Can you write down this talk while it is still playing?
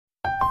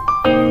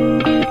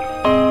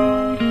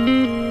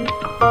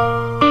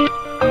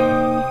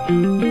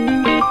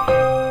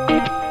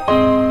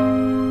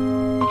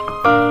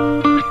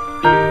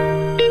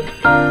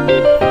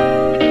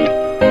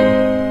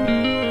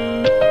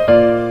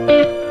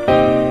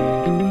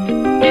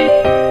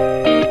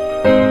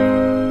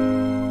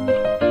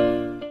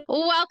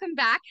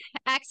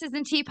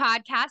and T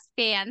podcast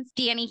fans,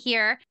 Danny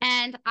here.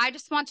 And I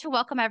just want to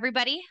welcome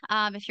everybody.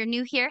 If you're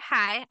new here,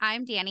 hi,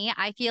 I'm Danny.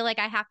 I feel like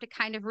I have to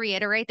kind of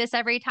reiterate this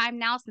every time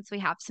now since we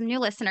have some new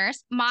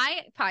listeners.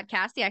 My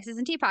podcast, the X's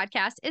and T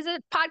podcast, is a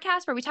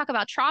podcast where we talk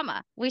about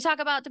trauma. We talk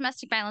about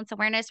domestic violence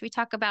awareness. We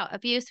talk about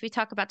abuse. We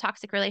talk about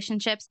toxic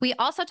relationships. We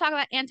also talk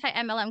about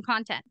anti-MLM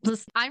content.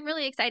 I'm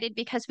really excited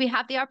because we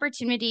have the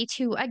opportunity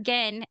to,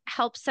 again,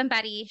 help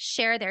somebody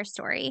share their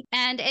story.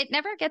 And it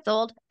never gets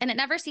old and it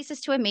never ceases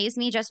to amaze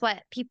me just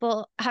what people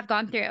have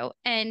gone through.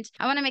 And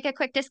I want to make a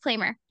quick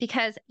disclaimer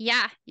because,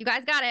 yeah, you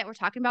guys got it. We're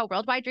talking about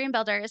worldwide dream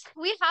builders.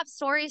 We have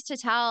stories to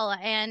tell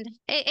and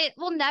it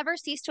will never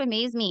cease to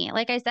amaze me.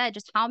 Like I said,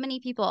 just how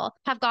many people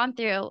have gone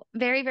through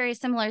very, very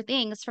similar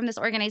things from this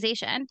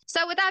organization.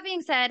 So with that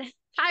being said,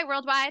 hi,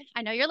 Worldwide.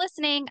 I know you're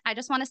listening. I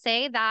just want to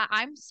say that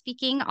I'm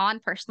speaking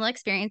on personal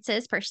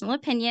experiences, personal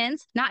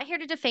opinions, not here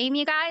to defame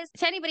you guys.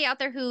 To anybody out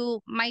there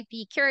who might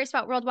be curious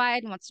about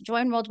Worldwide and wants to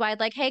join Worldwide,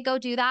 like, hey, go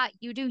do that.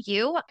 You do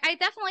you. I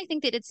definitely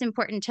think that it's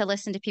important to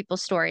listen to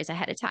people's stories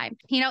ahead of time.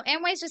 You know,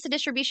 Amway's just a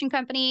distribution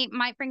company,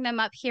 might bring them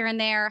up here and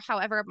there.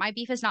 However, my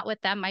beef is not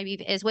with them. My beef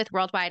is with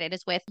Worldwide. It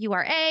is with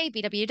URA,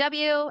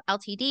 BWW,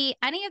 LTD,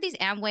 any of these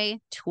Amway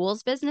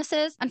tools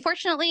businesses.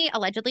 Unfortunately,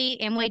 allegedly,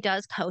 Amway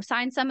does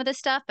co-sign some of this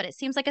stuff, but it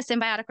seems like a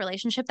symbiotic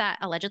relationship that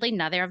allegedly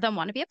neither of them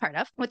want to be a part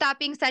of. With that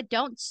being said,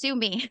 don't sue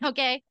me,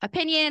 okay?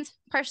 Opinions,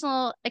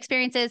 personal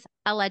experiences,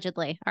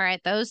 allegedly. All right,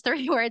 those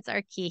three words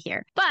are key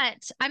here.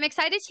 But I'm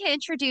excited to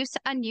introduce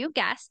a new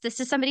guest. This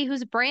is somebody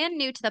who's brand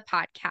new to the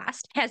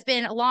podcast, has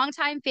been a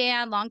longtime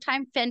fan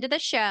to the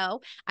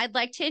show. I'd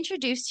like to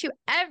introduce to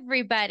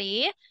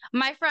everybody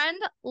my friend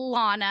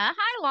Lana.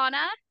 Hi,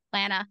 Lana.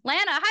 Lana.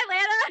 Hi,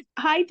 Lana.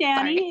 Hi,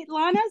 Danny. Sorry.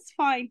 Lana's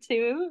fine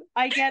too.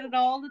 I get it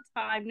all the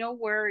time. No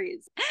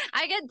worries.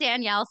 I get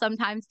Danielle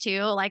sometimes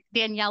too, like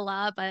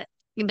Daniela, but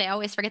they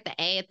always forget the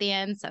A at the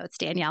end. So it's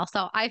Danielle.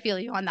 So I feel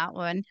you on that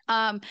one.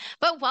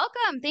 But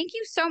welcome. Thank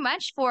you so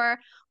much for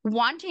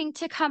wanting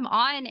to come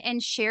on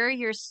and share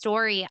your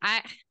story.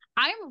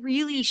 I'm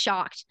really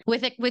shocked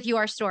with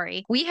your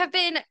story. We have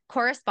been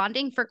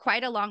corresponding for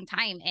quite a long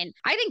time. And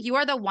I think you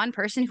are the one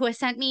person who has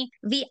sent me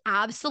the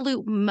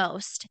absolute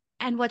most.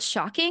 And what's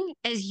shocking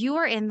is you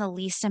are in the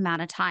least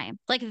amount of time.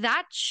 Like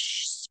that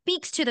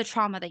speaks to the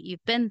trauma that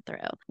you've been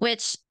through,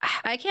 which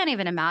I can't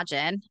even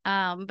imagine.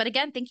 But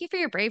again, thank you for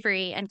your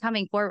bravery and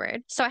coming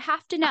forward. So I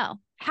have to know,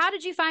 how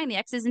did you find the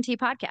X's and T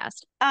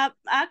podcast?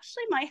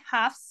 Actually, my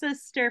half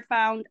sister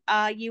found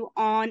you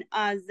on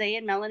Zay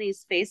and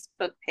Melanie's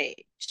Facebook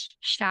page.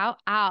 Shout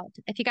out.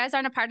 If you guys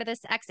aren't a part of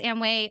this X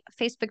Amway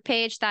Facebook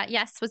page that,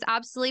 yes, was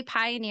absolutely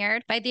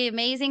pioneered by the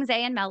amazing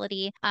Zay and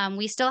Melody,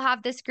 we still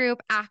have this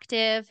group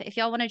active. If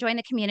y'all want to join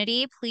the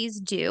community, please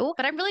do.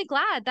 But I'm really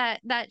glad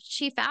that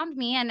she found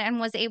me and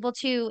was able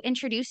to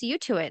introduce you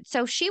to it.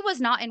 So she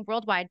was not in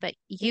Worldwide, but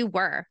you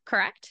were,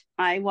 correct?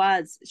 I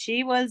was.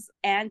 She was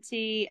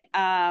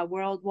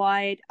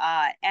anti-Worldwide,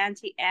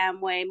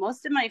 anti-Amway.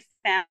 Most of my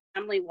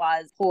family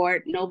was for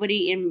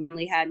nobody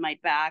really had my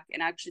back.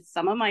 And actually,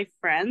 some of my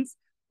friends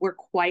were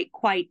quite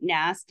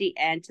nasty.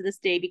 And to this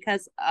day,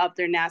 because of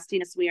their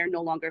nastiness, we are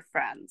no longer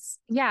friends.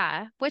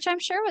 Yeah, which I'm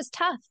sure was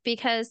tough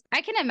because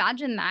I can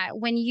imagine that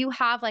when you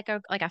have like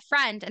a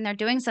friend and they're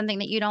doing something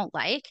that you don't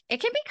like, it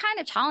can be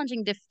kind of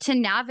challenging to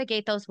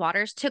navigate those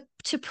waters to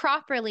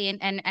properly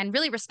and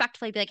really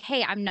respectfully be like,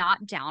 hey, I'm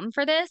not down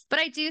for this. But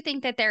I do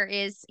think that there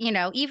is, you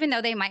know, even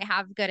though they might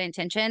have good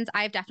intentions,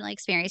 I've definitely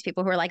experienced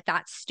people who are like,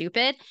 that's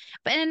stupid.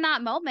 But in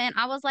that moment,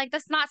 I was like,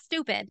 that's not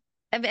stupid.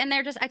 And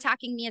they're just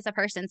attacking me as a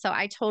person. So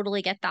I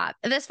totally get that.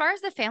 As far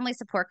as the family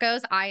support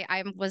goes,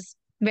 I was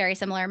very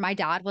similar. My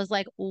dad was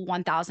like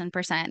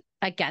 1000%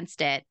 against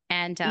it.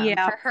 And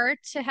for her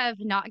to have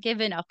not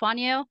given up on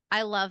you,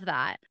 I love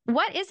that.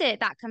 What is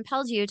it that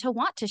compels you to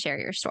want to share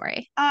your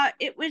story?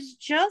 It was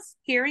just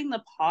hearing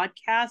the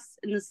podcasts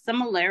and the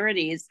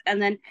similarities,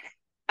 and then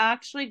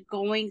actually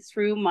going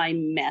through my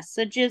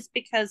messages,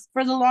 because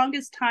for the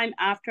longest time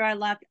after I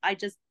left, I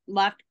just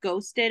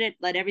ghosted it,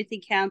 let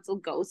everything cancel,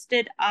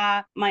 ghosted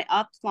my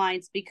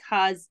uplines,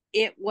 because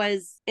it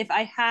was, if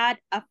I had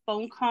a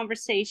phone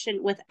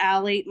conversation with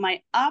Allie,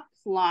 my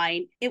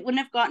upline, it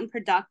wouldn't have gotten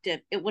productive.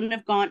 It wouldn't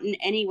have gotten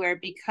anywhere,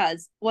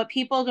 because what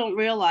people don't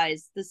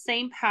realize, the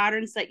same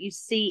patterns that you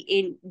see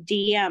in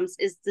DMs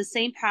is the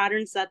same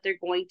patterns that they're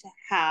going to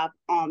have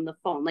on the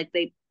phone. Like,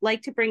 they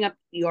like to bring up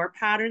your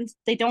patterns.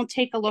 They don't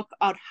take a look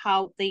at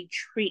how they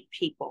treat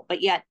people,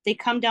 but yet they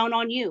come down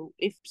on you.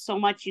 If so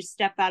much you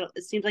step out,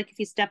 it seems like if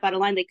you step out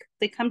of line,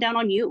 they come down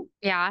on you.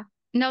 Yeah.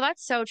 No,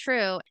 that's so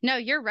true. No,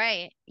 you're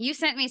right. You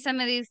sent me some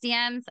of these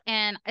DMs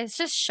and it's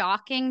just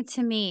shocking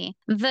to me.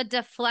 The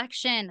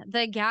deflection,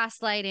 the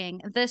gaslighting,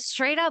 the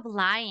straight up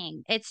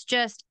lying. It's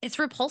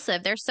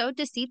repulsive. They're so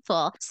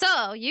deceitful.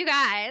 So you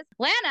guys,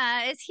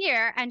 Lana is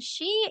here and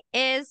she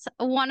is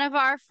one of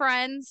our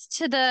friends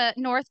to the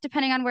north,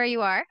 depending on where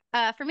you are.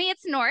 For me,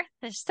 it's North.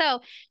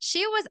 So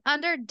she was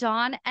under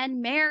Dawn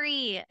and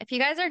Mary. If you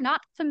guys are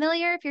not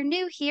familiar, if you're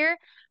new here,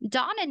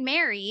 Dawn and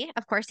Mary,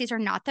 of course, these are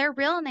not their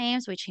real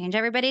names. We change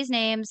everybody's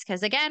names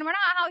because, again, we're not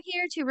out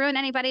here to ruin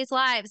anybody's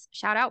lives.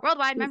 Shout out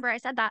worldwide. Remember, I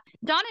said that.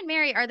 Dawn and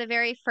Mary are the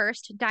very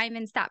first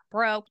diamonds that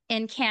broke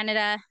in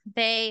Canada.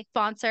 They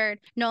sponsored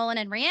Nolan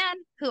and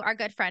Rianne, who our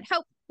good friend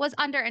Hope was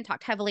under and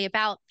talked heavily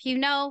about. If you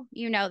know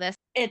this.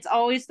 It's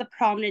always the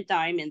prominent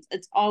diamonds.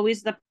 It's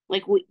always the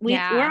like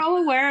we're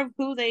all aware of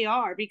who they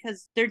are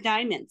because they're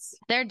diamonds.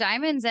 They're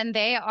diamonds, and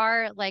they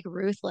are like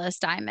ruthless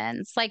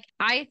diamonds. Like,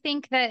 I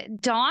think that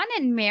Dawn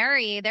and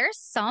Mary, there's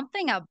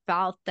something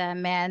about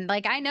them, man.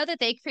 Like, I know that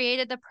they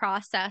created the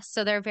process,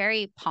 so they're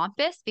very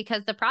pompous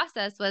because the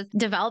process was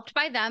developed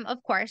by them,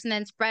 of course, and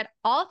then spread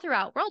all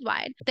throughout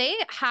worldwide. They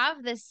have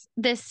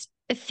this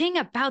thing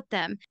about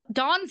them.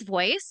 Dawn's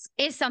voice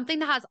is something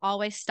that has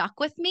always stuck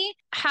with me.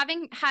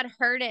 Having had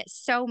heard it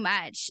so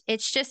much,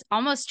 it's just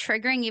almost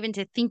triggering even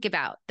to think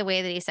about the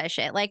way that he says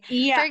shit. Like,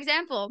 for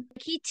example,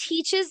 he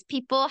teaches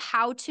people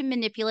how to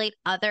manipulate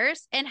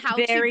others and how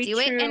to do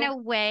it in a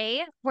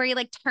way where he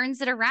like turns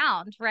it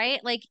around,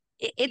 right? Like,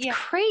 it's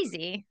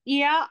crazy.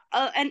 You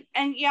and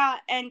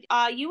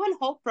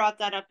Hope brought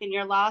that up in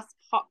your last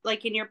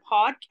in your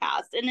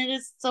podcast, and it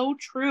is so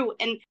true.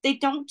 And they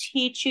don't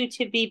teach you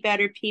to be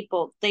better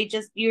people.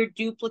 You're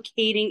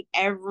duplicating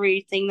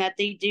everything that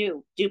they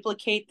do.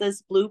 Duplicate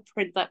this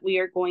blueprint that we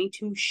are going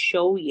to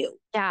show you.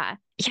 Yeah.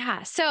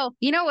 Yeah. So,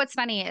 you know what's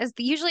funny is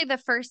usually the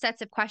first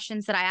sets of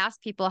questions that I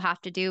ask people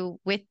have to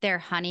do with their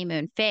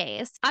honeymoon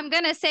phase. I'm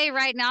going to say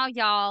right now,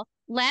 y'all,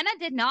 Lana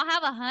did not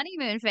have a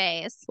honeymoon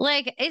phase.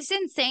 Like, it's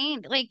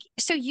insane. Like,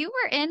 so you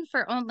were in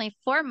for only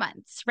 4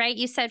 months, right?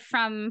 You said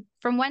from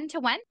when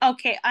to when?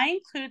 Okay, I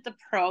include the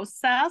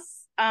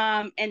process.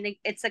 And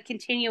it's a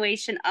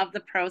continuation of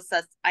the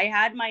process. I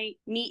had my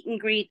meet and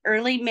greet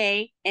early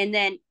May, and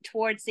then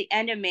towards the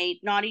end of May,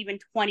 not even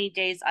 20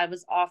 days, I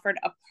was offered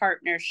a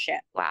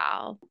partnership.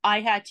 Wow. I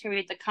had to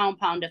read the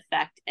compound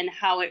effect and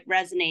how it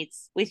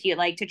resonates with you,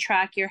 like to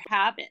track your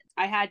habits.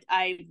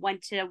 I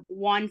went to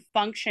one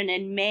function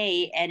in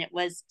May, and it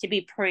was to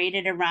be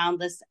paraded around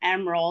this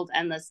emerald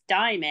and this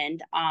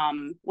diamond,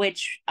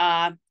 which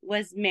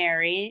was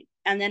Mary.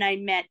 And then I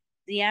met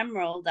the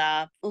emerald,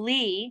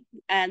 Lee,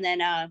 and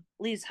then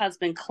Lee's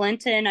husband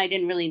Clinton. I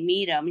didn't really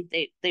meet him.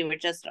 They were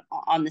just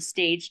on the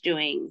stage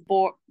doing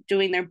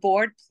their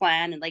board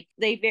plan, and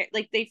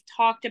they've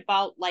talked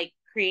about like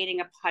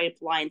creating a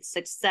pipeline,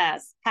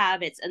 success,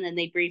 habits, and then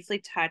they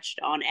briefly touched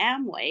on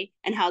Amway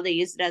and how they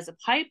used it as a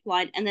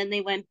pipeline, and then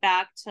they went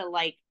back to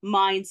like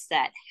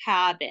mindset,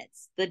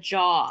 habits, the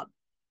job,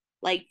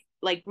 like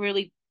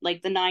really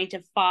like the 9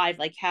 to 5,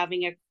 like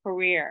having a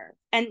career.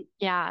 And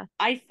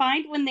I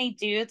find when they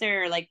do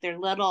their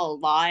little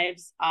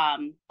lives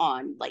on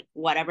like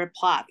whatever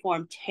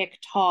platform,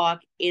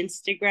 TikTok,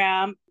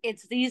 Instagram,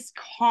 it's these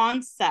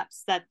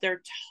concepts that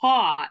they're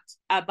taught,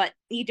 but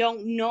you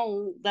don't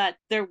know that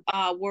they're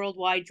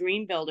worldwide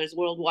dream builders,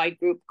 worldwide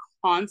group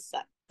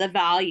concept, the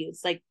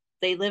values, like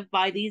they live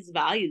by these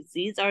values.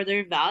 These are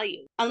their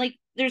values. And like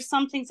there's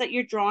some things that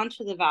you're drawn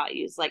to the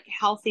values, like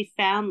healthy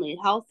family,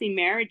 healthy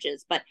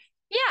marriages, but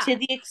to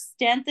the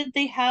extent that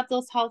they have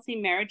those healthy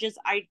marriages,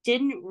 I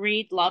didn't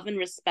read Love and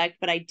Respect,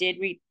 but I did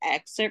read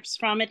excerpts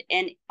from it,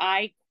 and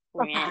I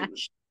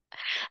cringed.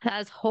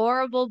 That's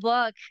horrible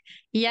book.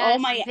 Yes,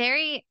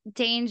 very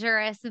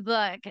dangerous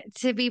book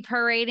to be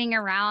parading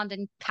around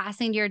and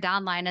passing to your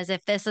downline as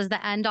if this is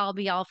the end all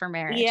be all for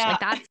marriage. Yeah. Like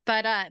that's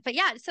but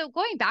yeah, so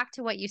going back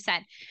to what you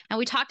said, and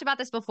we talked about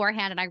this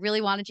beforehand, and I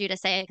really wanted you to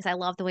say it because I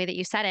love the way that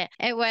you said it.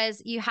 It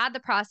was you had the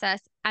process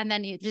and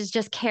then you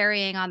just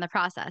carrying on the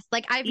process.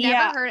 Like I've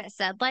never heard it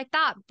said like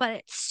that, but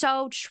it's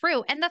so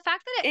true. And the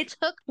fact that it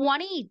took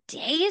 20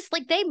 days,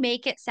 like they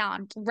make it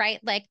sound right.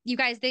 Like you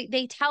guys,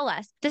 they tell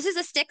us this is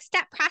a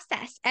 6-step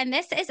process and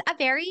this is a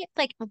very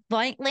like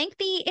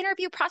lengthy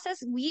interview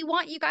process. We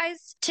want you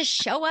guys to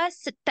show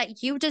us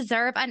that you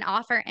deserve an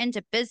offer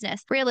into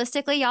business.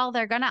 Realistically, y'all,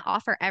 they're gonna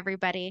offer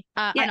everybody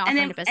an offer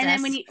into business.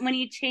 And then when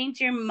you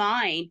change your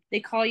mind, they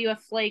call you a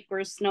flake or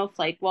a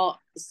snowflake. Well,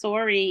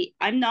 sorry,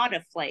 I'm not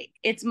a flake.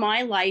 It's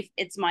my life.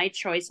 It's my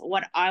choice,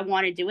 what I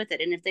want to do with it.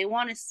 And if they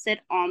want to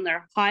sit on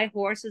their high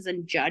horses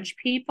and judge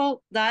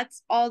people,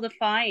 that's all the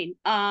fine.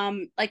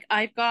 Like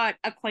I've got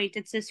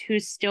acquaintances who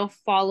still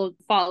follow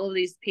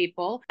these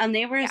people, and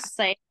they were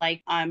saying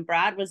like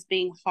Brad was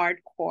being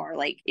hardcore.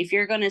 Like if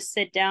you're gonna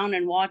sit down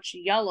and watch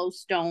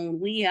Yellowstone,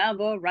 we have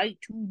a right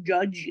to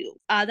judge you.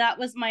 That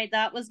was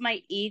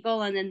my ego,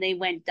 and then they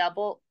went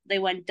double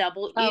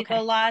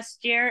ego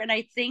last year, and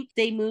I think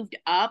they moved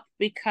up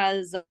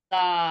because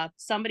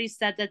somebody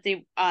said that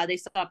they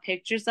saw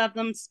pictures of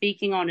them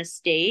speaking on a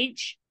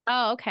stage,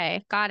 Oh,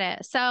 okay. Got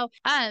it. So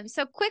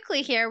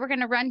quickly here, we're going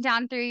to run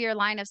down through your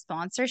line of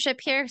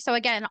sponsorship here. So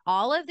again,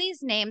 all of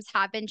these names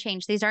have been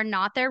changed. These are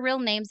not their real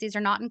names. These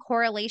are not in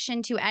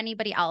correlation to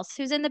anybody else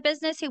who's in the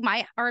business who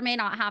might or may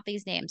not have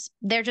these names.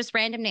 They're just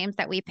random names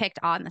that we picked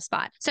on the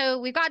spot. So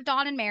we've got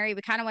Dawn and Mary.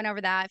 We kind of went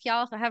over that. If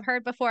y'all have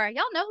heard before,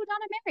 y'all know who Dawn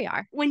and Mary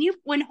are.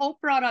 When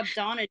Hope brought up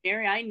Dawn and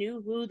Mary, I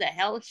knew who the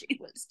hell she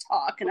was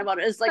talking about.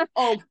 It was like,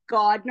 oh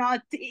God,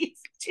 not these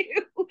two.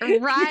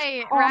 These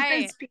Right, right.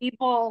 pompous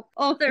people.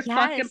 Oh, they're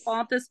fucking Yes.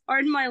 pompous.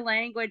 Pardon my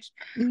language.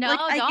 No, Like,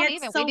 I don't get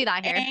even. We do so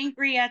that here.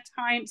 angry at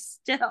times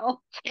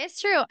still. It's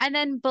true. And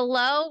then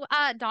below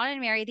Dawn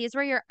and Mary, these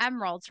were your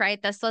emeralds,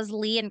 right? This was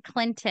Lee and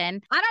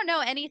Clinton. I don't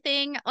know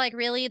anything like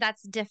really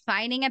that's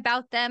defining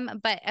about them,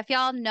 but if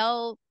y'all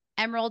know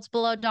emeralds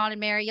below Dawn and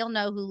Mary, you'll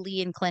know who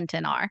Lee and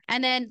Clinton are.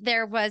 And then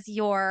there was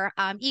your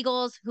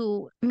Eagles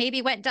who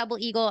maybe went double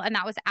Eagle, and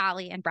that was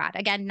Allie and Brad.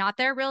 Again, not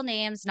their real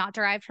names, not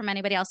derived from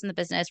anybody else in the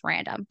business,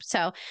 random.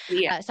 So,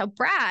 Yeah. so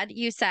Brad,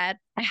 you said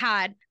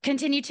had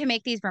continued to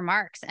make these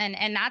remarks,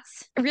 and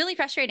that's really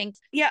frustrating.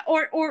 Yeah,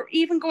 or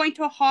even going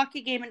to a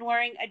hockey game and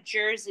wearing a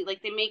jersey.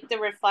 Like, they make the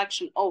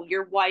reflection, oh,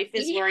 your wife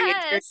is wearing a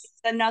jersey Yes.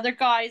 with another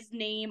guy's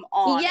name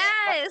on it. Like,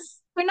 Yes.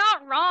 You're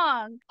not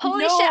wrong.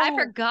 Holy shit, I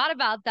no. forgot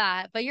about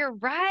that. But you're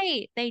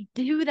right. They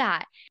do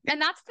that. And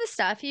that's the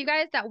stuff, you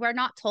guys, that we're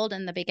not told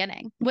in the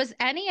beginning. Was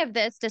any of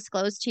this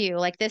disclosed to you,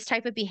 like this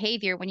type of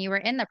behavior when you were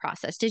in the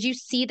process? Did you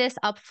see this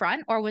up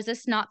front, or was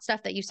this not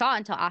stuff that you saw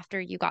until after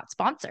you got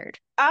sponsored?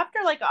 After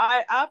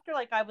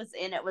I was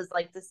in, it was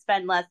like to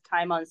spend less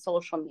time on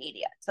social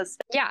media. So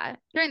Yeah.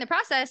 During the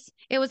process,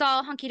 it was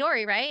all hunky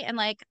dory, right? And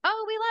like,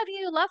 oh, we love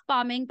you, love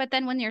bombing. But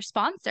then when you're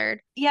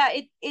sponsored, yeah,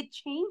 it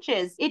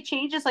changes. It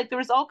changes. Like, there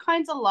was all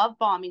kinds of love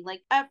bombing.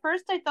 Like, at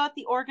first I thought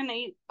the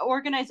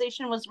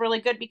organization was really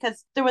good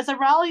because there was a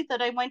rally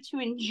that I went to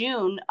in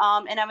June,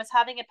 and I was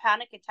having a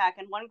panic attack,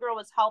 and one girl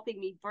was helping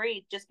me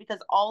breathe just because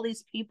all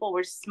these people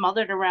were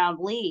smothered around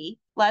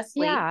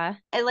Leslie, yeah.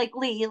 and like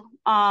Lee,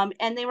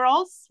 and they were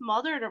all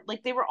smothered,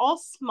 like they were all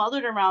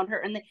smothered around her,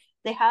 and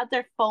they had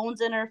their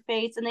phones in her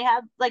face, and they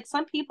had like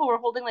some people were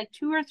holding like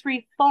two or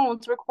three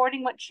phones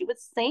recording what she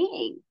was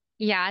saying.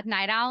 Yeah,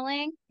 night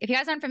owling. If you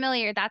guys aren't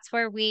familiar, that's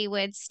where we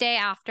would stay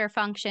after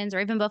functions or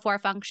even before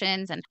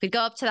functions, and we'd go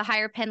up to the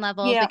higher pin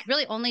levels. We Yeah. could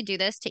really only do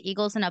this to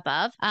Eagles and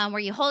above,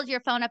 where you hold your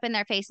phone up in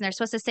their face and they're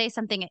supposed to say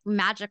something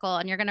magical,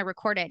 and you're going to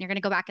record it and you're going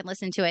to go back and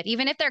listen to it,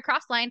 even if they're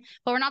crossline.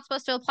 But we're not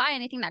supposed to apply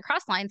anything that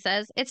crossline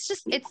says. It's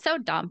so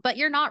dumb. But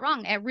you're not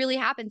wrong. It really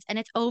happens, and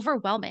it's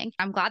overwhelming.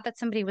 I'm glad that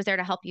somebody was there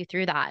to help you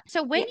through that.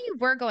 So when Yeah. you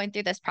were going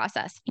through this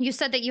process, you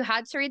said that you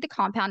had to read the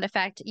compound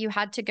effect. You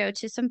had to go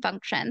to some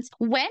functions.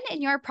 When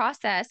in your process,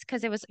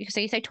 because it was,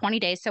 so you say 20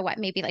 days, so what,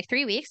 maybe like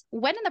 3 weeks.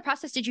 When in the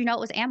process did you know it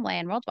was Amway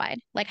and Worldwide?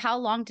 Like, how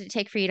long did it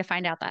take for you to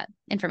find out that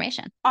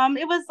information?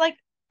 It was like,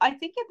 I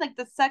think it's like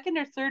the second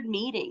or third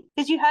meeting,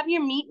 because you have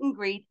your meet and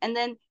greet, and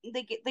then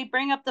they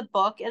bring up the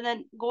book, and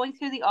then going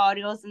through the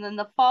audios, and then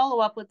the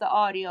follow up with the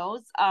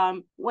audios.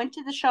 Went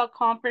to the Shell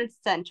Conference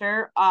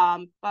Center.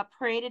 Got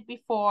paraded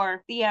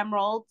before the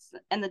Emeralds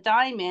and the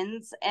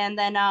Diamonds, and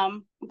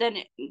then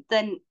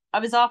I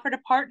was offered a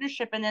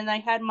partnership, and then I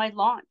had my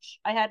launch.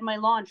 I had my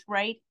launch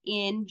right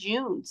in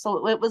June,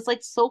 so it was like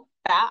so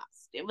fast.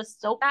 It was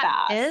so That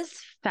fast. is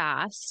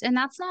fast, and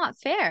that's not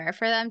fair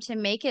for them to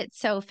make it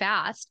so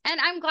fast. And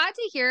I'm glad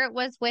to hear it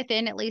was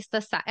within at least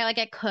like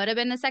it could have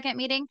been the second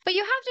meeting, but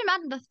you have to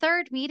imagine the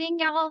third meeting,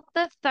 y'all.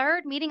 The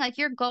third meeting, like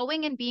you're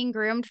going and being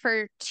groomed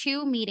for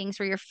two meetings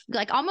where you're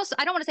like almost,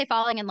 I don't want to say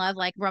falling in love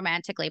like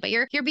romantically, but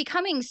you're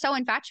becoming so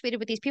infatuated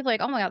with these people,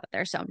 like, oh my God,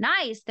 they're so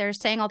nice. They're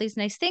saying all these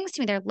nice things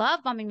to me. They're love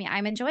bombing me.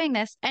 I'm enjoying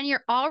this. And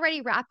you're already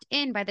wrapped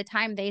in by the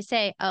time they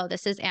say, oh,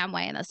 this is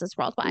Amway and this is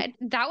Worldwide.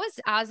 That was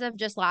as of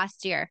just last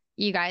year,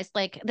 you guys.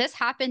 Like, this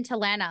happened to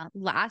Lana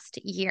last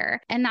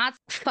year, and that's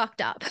fucked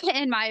up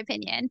in my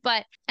opinion.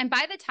 But and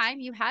by the time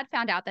you had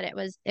found out that it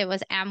was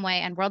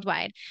Amway and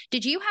Worldwide,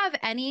 did you have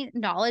any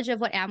knowledge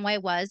of what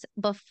Amway was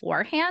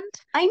beforehand?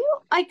 I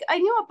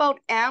knew about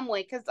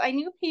Amway because I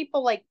knew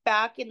people like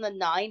back in the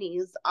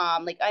 90s.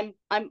 Like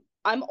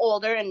I'm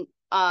older, and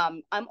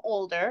I'm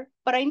older,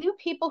 but I knew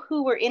people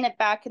who were in it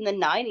back in the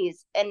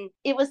 90s, and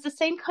it was the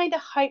same kind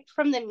of hype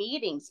from the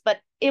meetings, but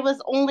it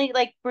was only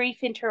like brief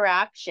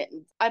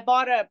interactions. I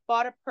bought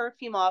a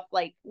perfume off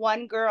like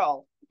one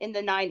girl in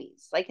the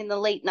 90s, like in the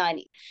late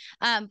 90s.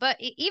 But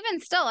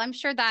even still, I'm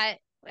sure that,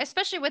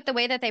 especially with the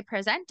way that they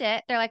present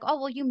it, they're like, oh,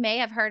 well, you may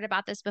have heard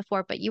about this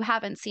before, but you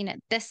haven't seen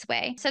it this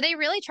way. So they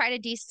really try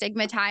to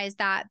destigmatize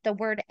that, the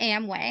word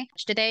Amway.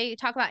 Did they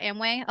talk about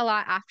Amway a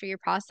lot after your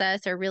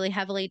process, or really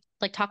heavily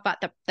like talk about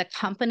the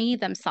company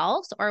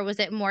themselves? Or was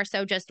it more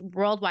so just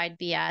Worldwide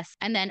BS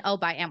and then, oh,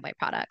 buy Amway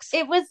products?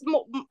 It was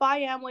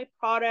buy Amway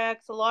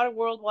products, a lot of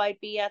worldwide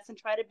BS, and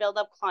try to build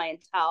up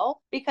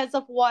clientele because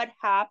of what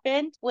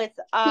happened with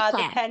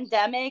the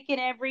pandemic and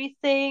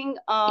everything.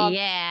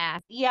 Yeah.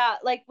 Yeah,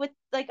 like with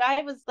like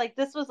I was like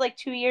this was like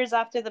 2 years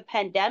after the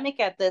pandemic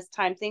at this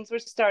time. Things were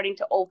starting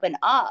to open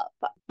up,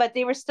 but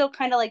they were still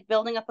kind of like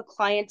building up a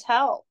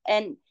clientele.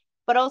 And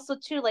But also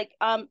too, like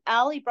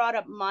Ali brought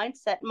up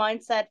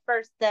mindset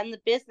first, then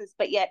the business,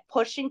 but yet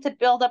pushing to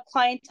build up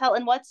clientele.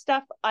 And what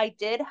stuff I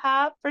did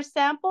have for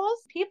samples,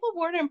 people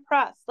weren't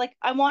impressed. Like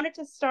I wanted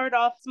to start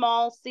off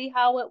small, see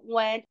how it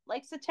went.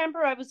 Like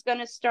September, I was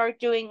gonna start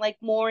doing like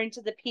more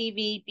into the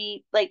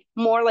PVB, like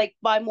more like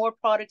buy more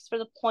products for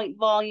the point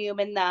volume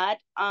and that.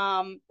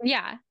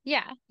 Yeah.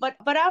 Yeah. But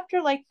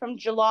after like from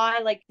July,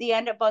 like the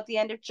end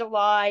of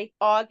July,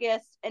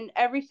 August, and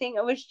everything,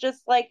 it was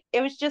just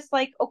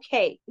like,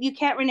 okay, you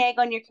can't renege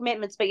on your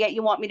commitments, but yet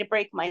you want me to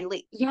break my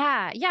lease.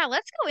 Yeah, yeah,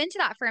 let's go into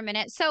that for a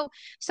minute. So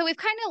we've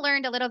kind of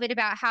learned a little bit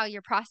about how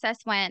your process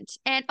went.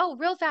 And oh,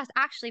 real fast,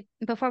 actually,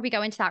 before we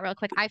go into that real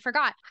quick, I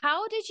forgot.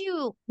 How did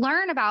you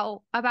learn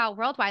about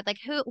Worldwide? Like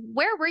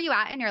where were you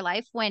at in your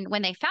life when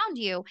they found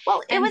you?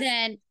 Well, it And was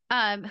then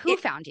who it,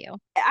 found you?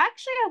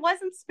 actually, I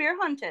wasn't spear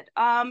hunted.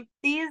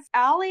 These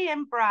Ali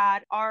and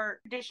Brad are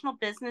traditional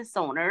business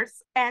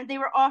owners, and they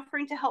were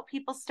offering to help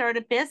people start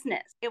a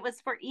business. It was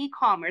for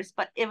e-commerce,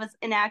 but it was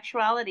in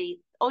actuality,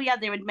 oh yeah,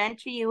 they would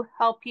mentor you,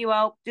 help you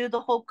out, do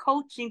the whole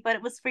coaching, but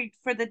it was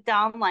for the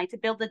downline, to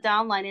build the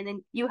downline, and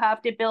then you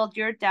have to build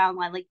your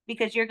downline, like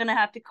because you're gonna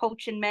have to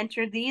coach and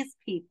mentor these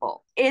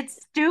people.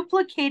 It's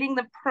duplicating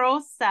the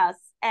process.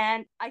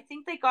 And I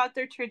think they got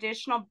their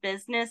traditional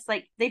business,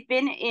 like they've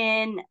been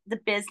in the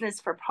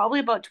business for probably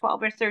about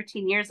 12 or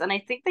 13 years. And I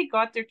think they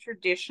got their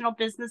traditional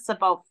business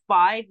about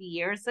 5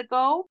 years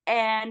ago.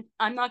 And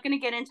I'm not going to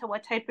get into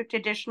what type of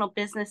traditional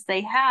business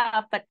they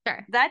have, but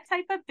Sure. that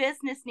type of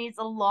business needs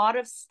a lot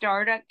of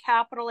startup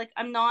capital. Like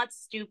I'm not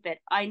stupid.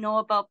 I know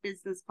about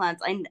business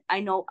plans. I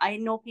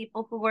know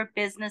people who were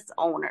business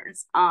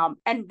owners.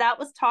 And that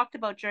was talked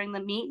about during the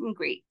meet and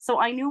greet. So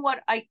I knew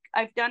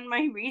I've done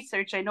my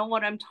research. I know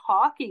what I'm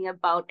talking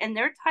about. And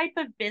their type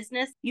of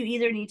business, you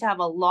either need to have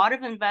a lot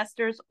of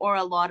investors or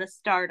a lot of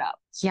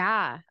startups.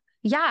 Yeah.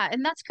 Yeah,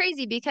 and that's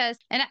crazy because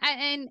and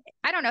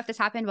I don't know if this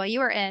happened while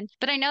you were in,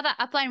 but I know that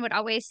Upline would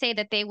always say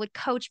that they would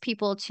coach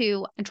people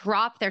to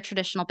drop their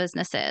traditional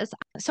businesses.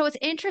 So it's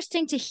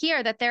interesting to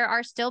hear that there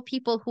are still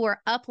people who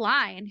are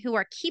upline who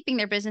are keeping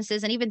their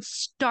businesses and even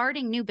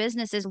starting new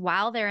businesses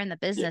while they're in the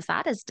business.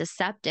 That is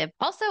deceptive.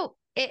 Also,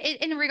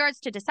 in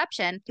regards to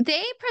deception,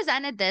 they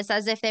presented this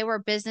as if they were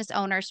business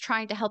owners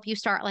trying to help you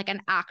start like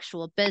an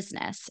actual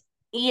business.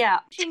 Yeah,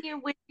 continue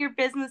with your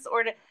business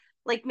or to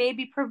like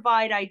maybe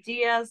provide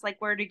ideas like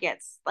where to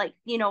get like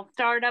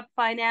startup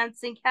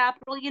financing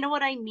capital, you know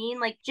what I mean,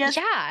 like just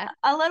Yeah.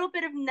 a little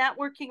bit of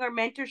networking or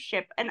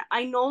mentorship. And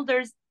I know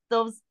there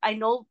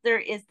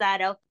is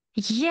that out.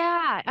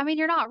 Yeah, I mean,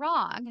 you're not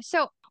wrong.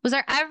 So, was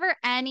there ever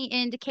any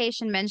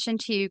indication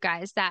mentioned to you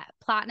guys that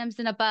platinums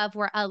and above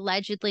were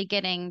allegedly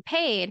getting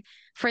paid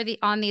for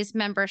on these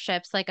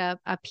memberships, like a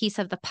piece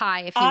of the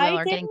pie, if you will,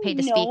 or getting paid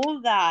to speak?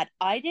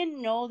 I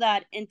didn't know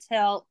that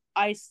until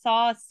I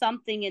saw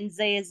something in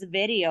Zaya's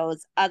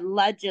videos,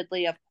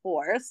 allegedly, of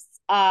course.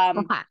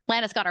 Okay.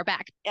 Lana's got our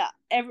back. Yeah,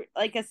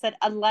 like I said,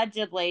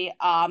 allegedly.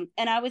 And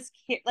I was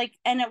like,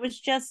 and it was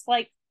just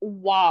like,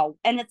 wow.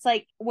 And it's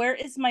like, where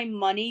is my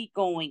money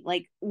going?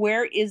 Like,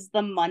 where is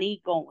the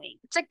money going?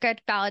 It's a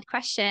good, valid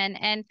question,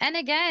 and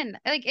again,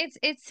 like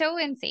it's so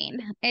insane.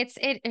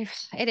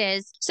 It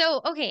is.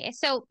 So okay,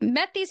 so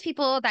met these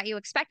people that you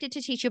expected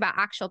to teach you about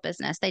actual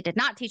business. They did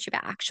not teach you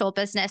about actual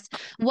business.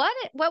 What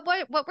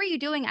were you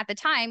doing at the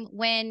time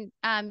when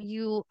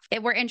you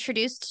were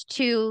introduced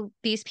to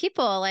these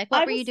people? Like,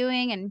 what I were you was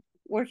doing? And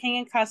working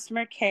in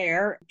customer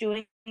care,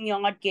 doing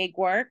odd gig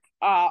work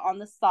on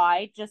the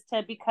side just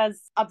to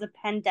because of the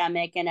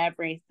pandemic and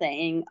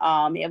everything.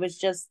 It was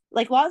just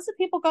like lots of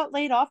people got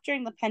laid off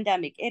during the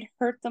pandemic. It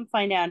hurt them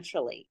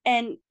financially.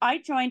 And I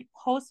joined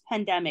post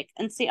pandemic.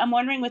 And see, I'm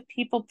wondering with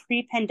people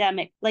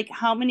pre-pandemic, like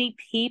how many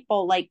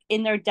people like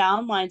in their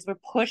downlines were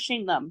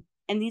pushing them,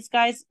 and these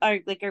guys are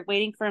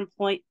waiting for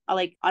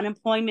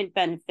unemployment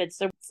benefits.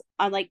 So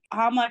on like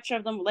how much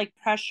of them like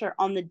pressure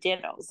on the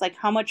dittos, like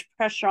how much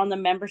pressure on the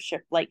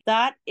membership, like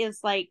that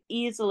is like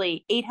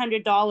easily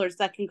 $800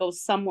 that can go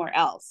somewhere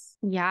else.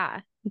 yeah,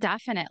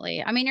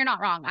 definitely. I mean, you're not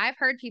wrong. I've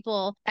heard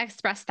people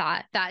express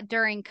that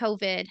during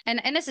COVID,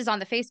 and this is on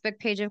the Facebook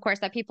page, of course,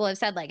 that people have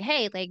said like,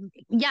 hey, like,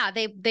 yeah,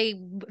 they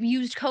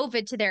used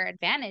COVID to their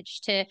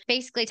advantage to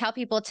basically tell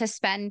people to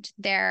spend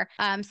their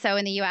so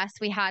in the US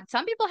we had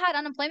some people had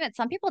unemployment,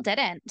 some people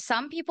didn't.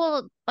 Some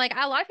people like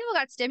a lot of people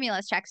got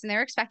stimulus checks and they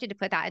were expected to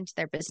put that into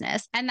their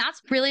business. And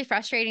that's really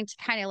frustrating to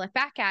kind of look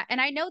back at. And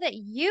I know that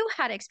you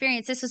had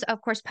experience, this was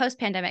of course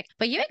post-pandemic,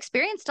 but you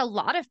experienced a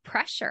lot of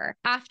pressure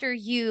after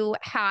you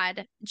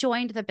had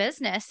joined the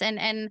business. And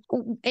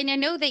I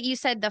know that you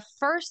said the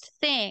first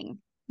thing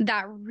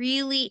that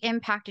really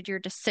impacted your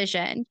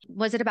decision,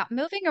 was it about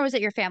moving or was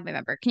it your family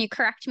member? Can you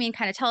correct me and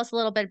kind of tell us a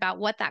little bit about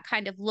what that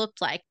kind of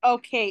looked like?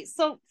 Okay,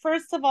 so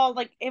first of all,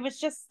 like it was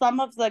just some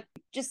of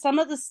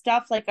the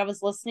stuff like I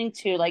was listening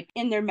to like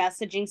in their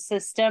messaging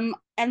system.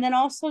 And then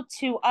also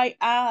too, I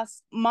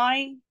asked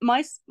my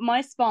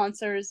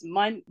sponsors,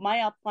 my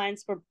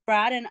uplines were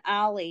Brad and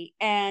Allie,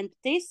 and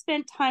they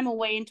spent time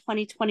away in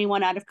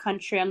 2021 out of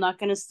country. I'm not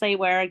going to say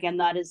where, again,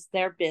 that is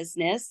their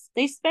business.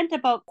 They spent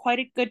about quite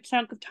a good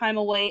chunk of time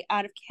away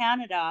out of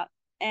Canada.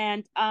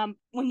 And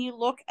when you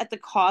look at the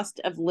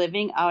cost of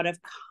living out of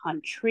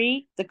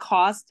country, the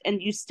cost,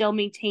 and you still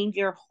maintained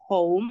your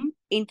home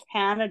in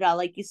Canada,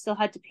 like you still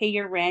had to pay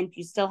your rent,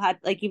 you still had,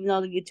 like, even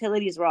though the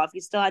utilities were off,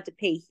 you still had to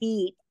pay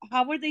heat.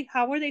 How were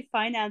they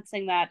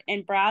financing that?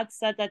 And Brad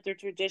said that their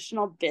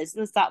traditional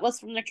business, that was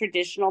from their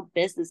traditional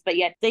business, but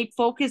yet they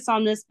focus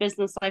on this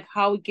business, like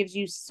how it gives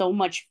you so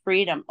much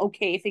freedom.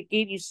 Okay, if it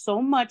gave you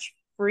so much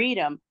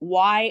freedom,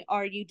 why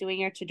are you doing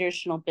your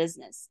traditional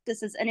business?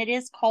 And it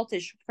is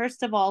cultish.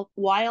 First of all,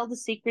 why all the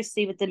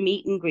secrecy with the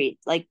meet and greet?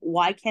 Like,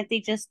 why can't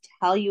they just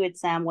tell you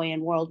it's Amway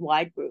and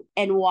Worldwide Group?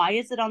 And why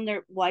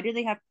do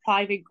they have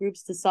private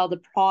groups to sell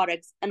the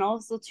products? And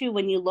also too,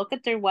 when you look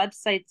at their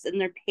websites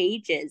and their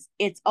pages,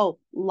 it's,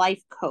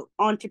 life coach,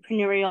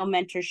 entrepreneurial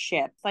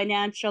mentorship,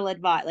 financial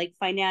advice, like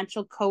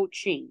financial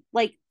coaching.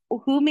 Like,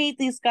 who made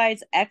these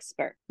guys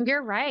expert?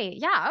 You're right.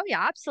 Yeah. Oh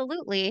yeah,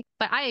 absolutely.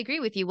 But I agree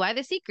with you. Why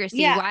the secrecy?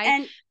 Yeah,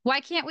 and Why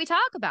can't we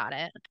talk about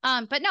it?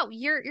 But no,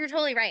 you're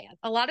totally right.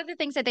 A lot of the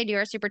things that they do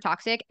are super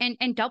toxic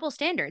and double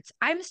standards.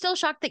 I'm still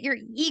shocked that your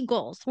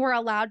Eagles were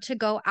allowed to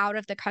go out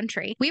of the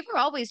country. We were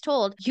always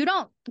told you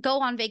don't go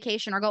on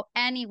vacation or go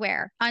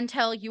anywhere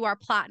until you are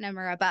platinum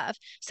or above.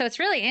 So it's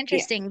really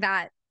interesting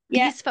that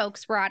these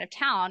folks were out of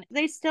town.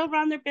 They still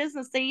run their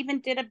business. They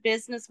even did a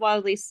business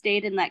while they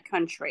stayed in that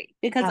country,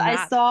 because Oh, I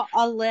that's saw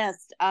a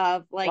list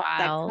of like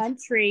that wild.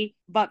 country,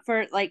 but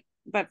for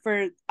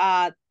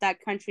that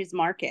country's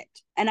market.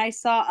 And I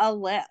saw a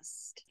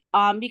list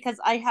because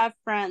I have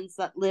friends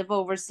that live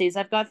overseas.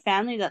 I've got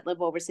family that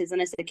live overseas, and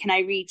I said, can I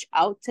reach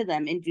out to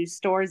them and do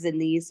stores in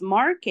these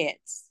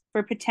markets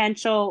for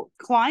potential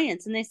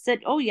clients? And they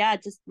said, oh yeah,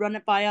 just run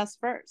it by us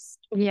first.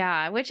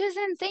 Yeah, which is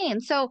insane.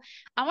 So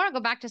I want to go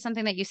back to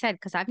something that you said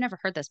because I've never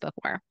heard this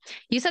before.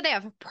 You said they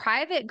have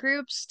private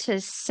groups to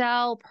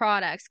sell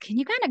products. Can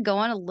you kind of go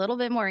on a little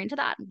bit more into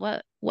that?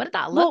 What did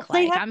that Well, look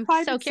they like? have I'm so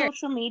private curious.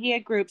 social media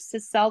groups to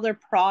sell their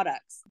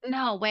products.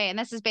 No way. And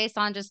this is based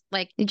on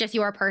just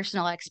your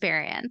personal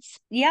experience.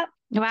 Yep.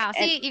 Wow.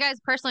 And See, you guys,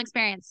 personal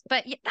experience.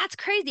 But that's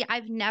crazy.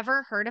 I've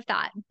never heard of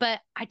that, but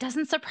it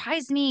doesn't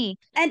surprise me.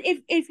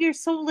 if you're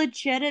so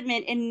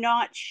legitimate and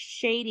not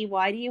shady,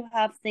 why do you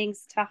have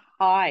things to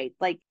hide?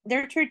 Like,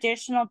 their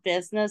traditional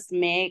business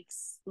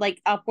makes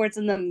like upwards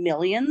in the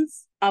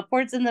millions.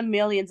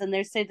 And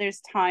they say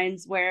there's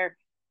times where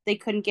they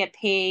couldn't get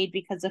paid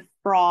because of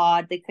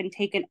fraud. They couldn't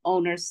take an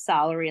owner's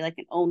salary, like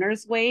an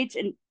owner's wage.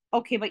 And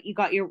okay, but you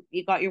got your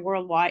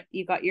worldwide,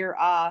 you got your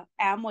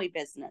Amway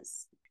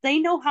business. They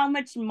know how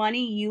much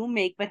money you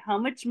make, but how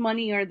much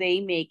money are they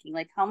making?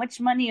 Like, how much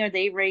money are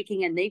they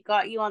raking? And they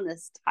got you on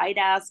this tight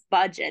ass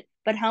budget,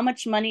 but how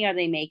much money are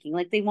they making?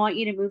 Like, they want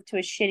you to move to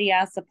a shitty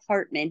ass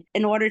apartment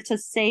in order to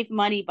save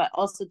money, but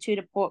also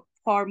to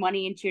pour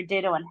money into your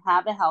ditto and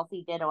have a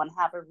healthy ditto and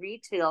have a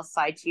retail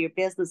side to your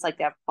business, like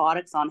they have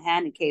products on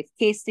hand in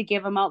case to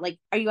give them out. Like,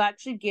 are you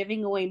actually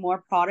giving away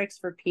more products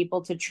for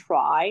people to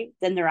try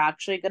than they're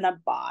actually gonna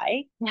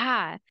buy?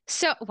 Yeah.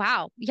 So,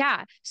 wow.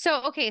 Yeah.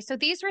 So, okay. So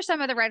these were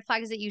some of the red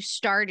flags that you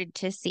started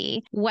to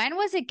see. When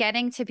was it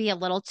getting to be a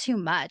little too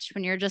much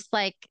when you're just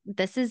like,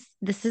 this is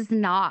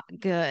not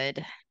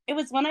good? It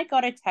was when I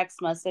got a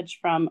text message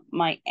from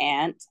my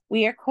aunt.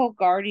 We are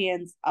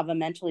co-guardians of a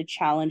mentally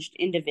challenged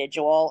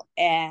individual,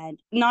 and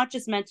not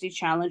just mentally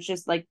challenged,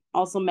 just like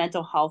also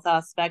mental health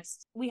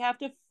aspects. We have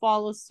to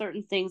follow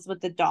certain things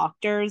with the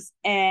doctors,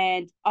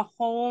 and a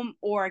home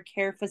or a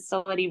care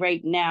facility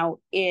right now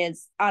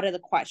is out of the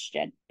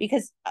question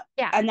because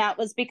Yeah. and that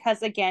was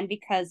because of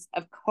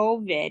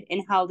COVID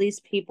and how these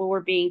people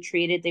were being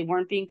treated. They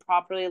weren't being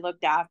properly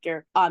looked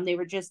after. They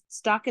were just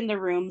stuck in the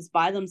rooms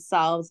by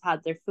themselves,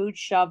 had their food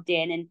shoved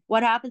in. And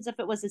what happens if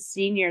it was a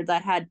senior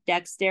that had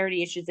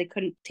dexterity issues? They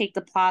couldn't take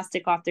the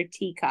plastic off their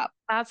teacup.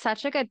 That's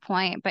such a good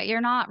point, but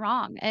you're not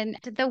wrong. And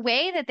the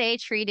way that they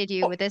treated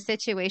you with this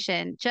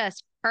situation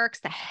just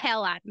irks the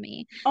hell out of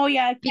me Oh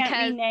yeah, I can't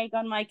because renege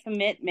on my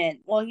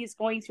commitment. Well, he's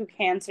going through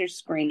cancer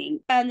screening.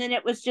 And then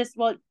it was just,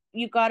 well,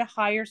 you got to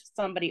hire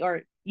somebody,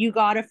 or you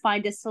got to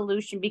find a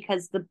solution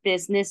because the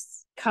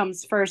business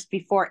comes first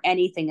before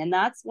anything. And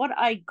that's what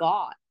I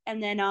got.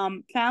 And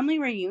then family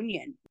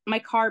reunion. My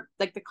car,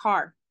 like the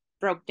car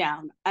broke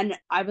down, and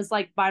I was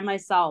like by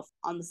myself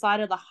on the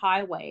side of the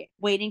highway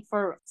waiting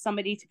for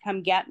somebody to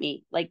come get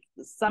me. Like,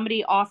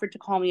 somebody offered to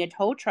call me a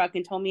tow truck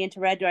and told me into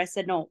Red Deer. I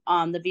said no,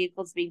 the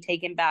vehicle's being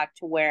taken back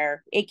to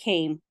where it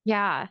came.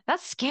 yeah,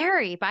 that's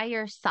scary by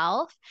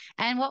yourself.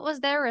 And what was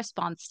their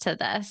response to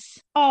this?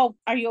 Oh,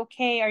 are you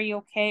okay? Are you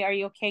okay? Are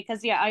you okay?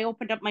 Because yeah, I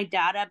opened up my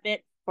data a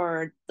bit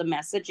for the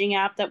messaging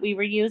app that we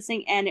were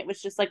using, and it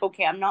was just like,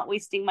 okay, I'm not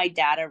wasting my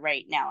data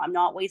right now, I'm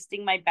not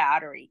wasting my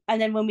battery.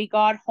 And then when we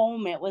got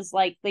home, it was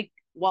like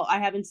well, I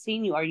haven't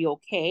seen you. Are you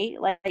okay?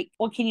 Like,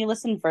 well, can you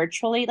listen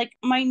virtually? Like,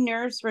 my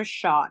nerves were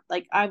shot.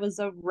 Like, I was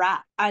a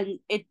rat, and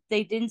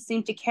they didn't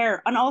seem to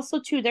care. And also,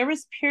 too, there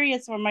was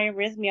periods where my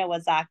arrhythmia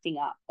was acting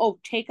up. Oh,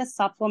 take a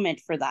supplement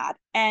for that.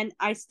 And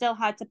I still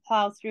had to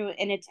plow through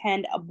and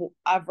attend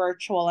a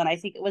virtual. And I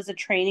think it was a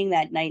training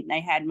that night. And I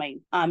had my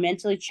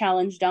mentally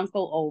challenged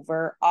uncle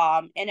over.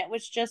 And it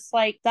was just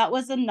like, that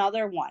was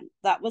another one.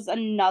 That was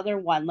another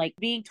one. Like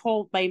being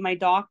told by my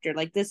doctor,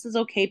 like, this is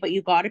okay, but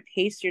you got to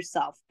pace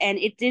yourself. And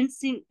it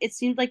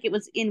seemed like it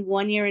was in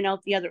one ear and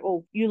out the other.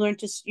 Oh, you're learning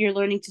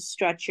to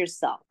stretch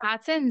yourself.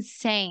 That's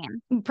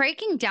insane.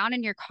 Breaking down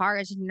in your car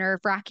is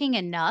nerve-wracking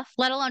enough,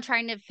 let alone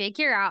trying to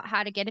figure out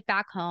how to get it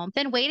back home,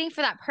 then waiting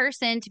for that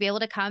person to be able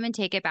to come and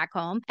take it back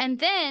home. And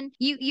then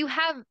you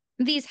have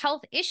these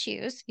health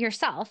issues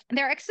yourself.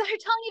 They're telling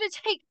you to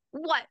take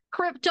what,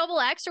 Crip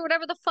double X or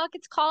whatever the fuck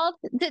it's called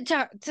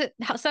to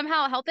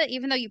somehow help it,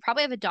 even though you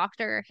probably have a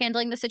doctor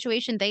handling the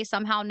situation. They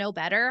somehow know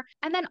better.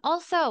 And then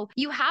also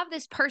you have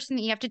this person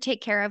that you have to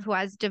take care of who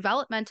has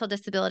developmental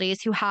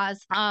disabilities, who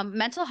has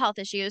mental health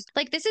issues.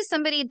 Like, this is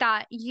somebody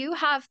that you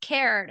have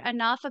cared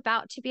enough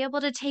about to be able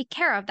to take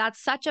care of.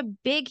 That's such a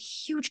big,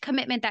 huge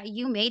commitment that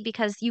you made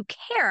because you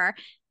care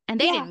and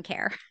they Yeah. didn't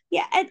care.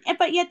 Yeah,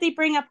 but yet they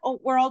bring up, oh,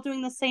 we're all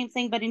doing the same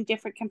thing, but in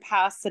different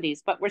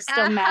capacities. But we're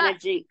still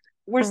managing.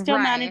 We're still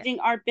Right. managing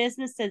our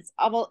businesses.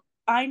 Well,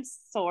 I'm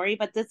sorry,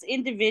 but this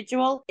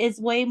individual is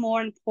way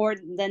more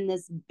important than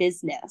this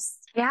business.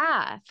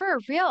 Yeah, for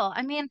real.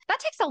 I mean, that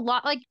takes a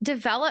lot, like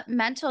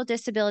developmental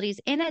disabilities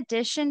in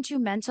addition to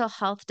mental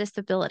health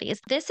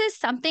disabilities. This is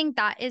something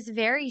that is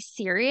very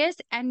serious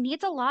and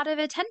needs a lot of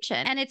attention.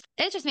 And it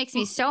just makes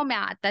me so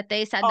mad that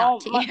they said that Oh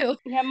to my, you.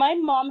 yeah, my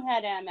mom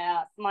had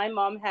MS. My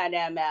mom had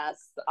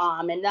MS.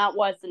 And that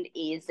wasn't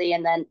easy.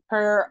 And then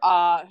her,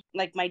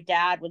 like my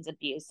dad was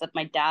abusive.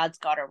 My dad's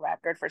got a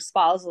record for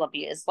spousal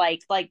abuse.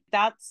 Like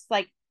that's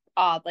like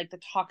the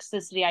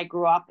toxicity I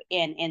grew up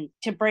in, and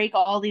to break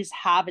all these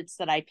habits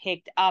that I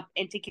picked up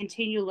and to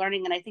continue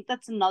learning. And I think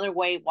that's another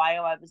way why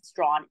I was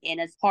drawn in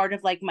as part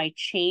of like my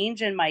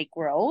change and my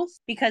growth,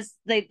 because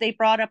they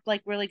brought up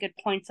like really good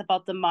points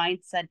about the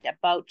mindset,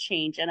 about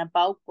change and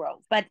about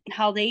growth. But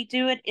how they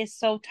do it is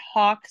so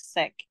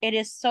toxic. It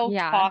is so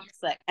Yeah.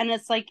 toxic. And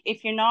it's like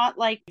if you're not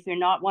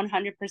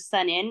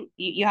 100% in,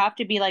 you have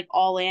to be like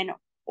all in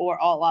or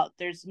all out.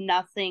 There's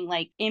nothing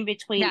like in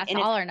between. Yeah, it's And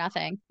if all or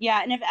nothing.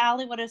 yeah, and if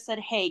Allie would have said,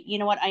 "Hey, you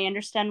know what? I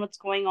understand what's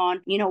going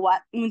on. You know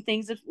what? When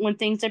things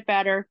are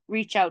better,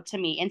 reach out to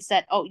me," and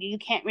said, "Oh, you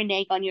can't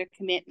renege on your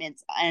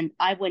commitments," and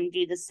I wouldn't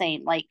do the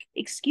same. Like,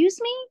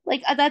 excuse me,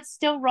 like that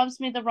still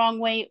rubs me the wrong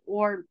way.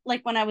 Or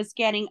like when I was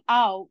getting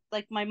out,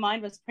 like my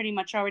mind was pretty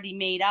much already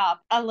made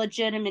up. A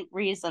legitimate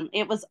reason.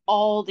 It was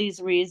all these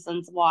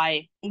reasons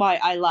why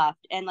I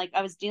left, and like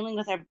I was dealing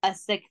with a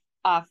sick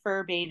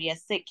fur baby, a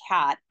sick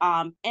cat.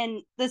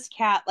 And this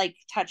cat like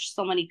touched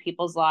so many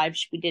people's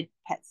lives. We did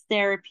pet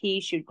therapy.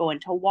 She would go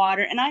into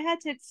water, and I had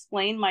to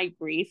explain my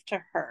grief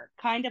to her,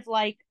 kind of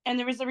like. And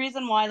there was a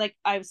reason why, like,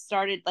 I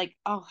started like,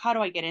 oh, how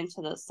do I get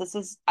into this?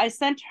 I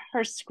sent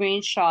her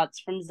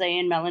screenshots from Zay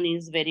and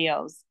Melanie's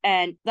videos,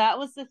 and that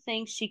was the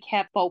thing she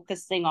kept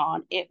focusing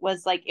on. It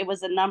was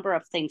a number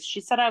of things.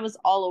 She said I was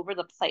all over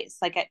the place.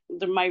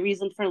 My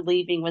reason for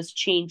leaving was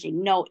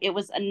changing. No, it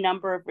was a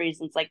number of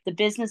reasons. Like the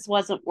business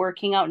wasn't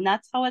working out, and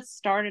that's how it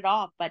started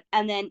off.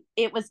 And then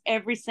it was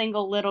every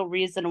single little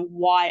reason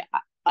why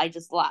I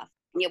just left.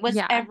 It was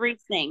Yeah.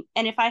 everything.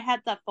 And if I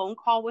had that phone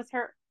call with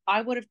her,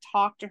 I would have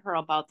talked to her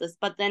about this,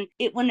 but then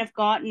it wouldn't have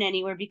gotten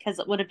anywhere because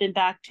it would have been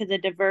back to the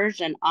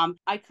diversion.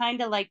 I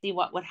kind of like the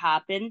what would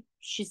happen.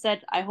 She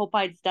said, I hope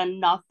I've done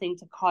nothing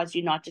to cause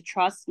you not to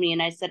trust me.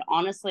 And I said,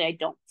 honestly, I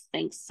don't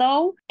think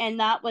so. And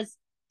that was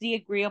the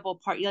agreeable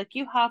part. Like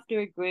you have to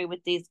agree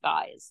with these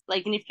guys.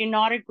 Like, and if you're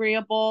not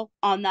agreeable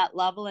on that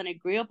level and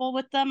agreeable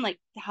with them, like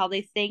how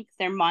they think,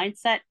 their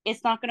mindset,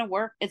 it's not going to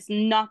work. It's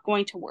not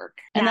going to work.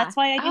 And Yeah.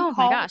 Oh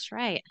my gosh,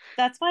 right.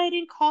 that's why I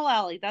didn't call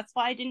Allie. That's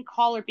why I didn't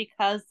call her,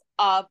 because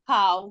of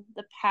how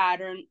the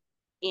pattern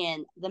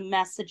in the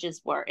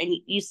messages were. And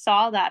you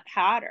saw that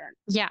pattern.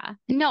 Yeah.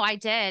 No, I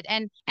did.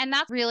 And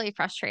that's really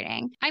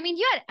frustrating. I mean,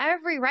 you had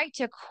every right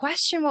to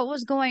question what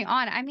was going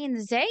on. I mean,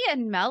 Zay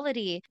and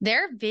Melody,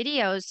 their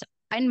videos,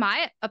 in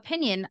my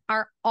opinion,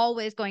 are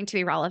always going to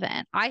be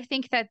relevant. I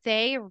think that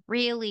they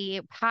really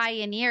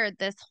pioneered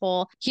this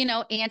whole,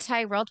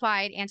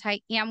 anti-worldwide,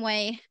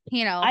 anti-Amway,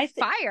 I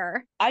think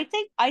fire. I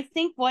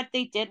think what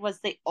they did was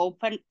they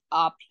opened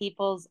up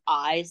people's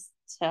eyes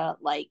to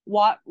like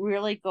what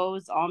really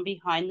goes on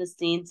behind the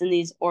scenes in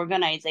these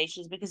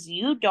organizations, because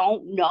you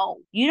don't know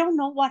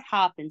what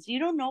happens, you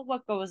don't know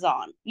what goes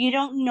on, you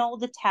don't know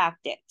the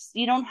tactics,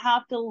 you don't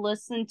have to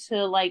listen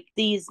to like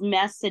these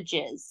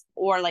messages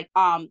or like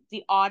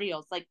the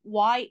audios, like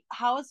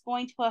how is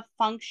going to a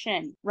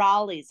function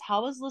rallies,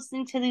 how is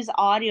listening to these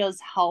audios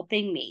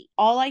helping me?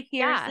 All I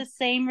hear is Yeah. the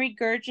same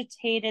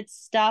regurgitated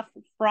stuff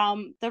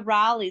from the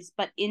rallies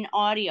but in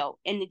audio,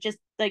 and it just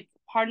like,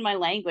 pardon my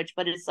language,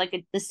 but it's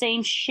like the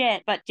same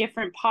shit but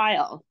different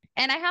pile.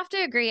 And I have to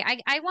agree.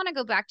 I want to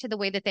go back to the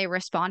way that they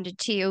responded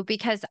to you,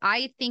 because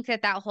I think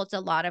that that holds a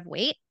lot of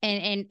weight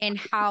in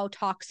how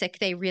toxic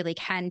they really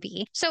can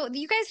be. So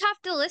you guys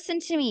have to listen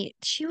to me.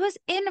 She was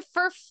in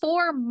for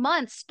 4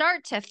 months,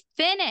 start to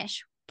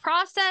finish.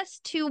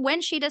 Process to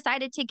when she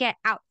decided to get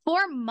out.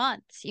 4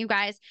 months, you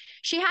guys.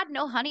 She had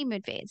no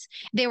honeymoon phase.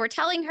 They were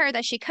telling her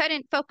that she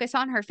couldn't focus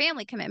on her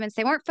family commitments.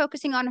 They weren't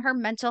focusing on her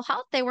mental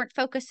health. They weren't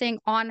focusing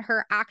on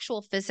her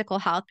actual physical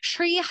health.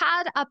 She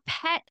had a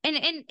pet. And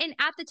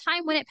at the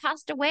time when it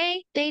passed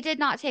away, they did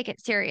not take it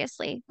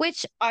seriously,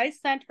 which I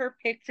sent her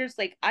pictures.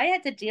 Like, I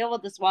had to deal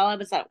with this while I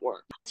was at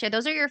work.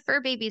 those are your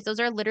fur babies. Those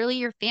are literally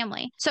your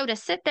family. So to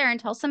sit there and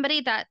tell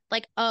somebody that,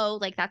 like, oh,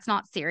 like that's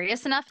not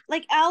serious enough.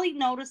 Like, Allie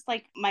noticed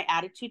like my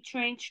attitude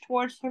changed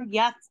towards her.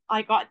 Yes,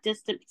 I got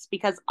distance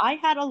because I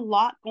had a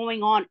lot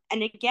going on.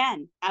 And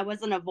again, I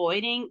wasn't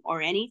avoiding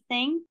or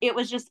anything. It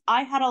was just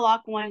I had a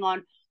lot going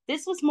on.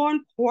 This was more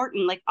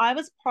important. Like, I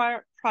was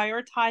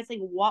prioritizing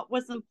what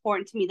was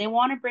important to me. They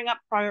want to bring up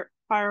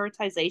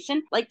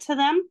prioritization, like, to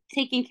them,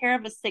 taking care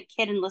of a sick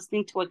kid and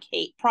listening to a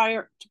Kate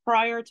to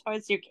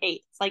prioritize your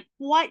Kate. It's like,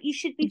 what? You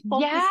should be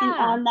focusing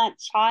on that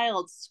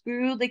child.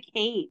 Screw the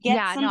Kate.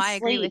 Get some No, I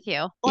sleep. agree with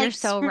you. Like, You're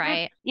so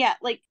right. Yeah,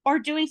 like, or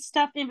doing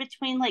stuff in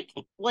between, like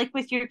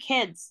with your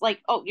kids.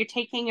 Like, oh, you're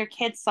taking your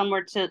kids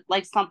somewhere to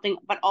like something,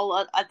 but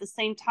all at the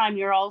same time,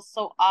 you're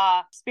also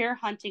spear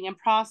hunting and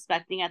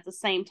prospecting at the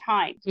same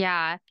time.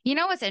 Yeah. You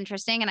know what's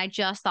interesting? And I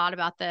just thought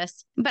about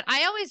this, but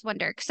I always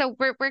wonder. So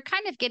we're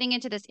kind of getting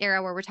into this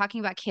era where we're talking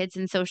about kids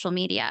in social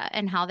media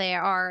and how they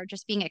are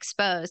just being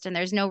exposed, and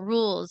there's no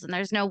rules and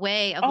there's no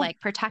way of like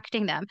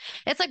protecting them.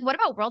 It's like, what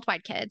about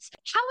worldwide kids?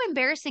 How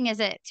embarrassing is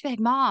it to be like,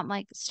 mom,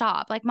 like,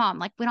 stop, like, mom,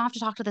 like, we don't have to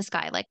talk to this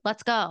guy, like,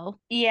 let's go.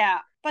 Yeah,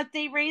 but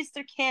they raise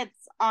their kids.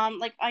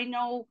 Like, I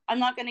know I'm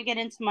not going to get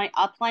into my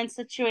upline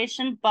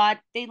situation, but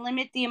they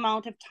limit the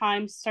amount of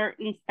time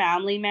certain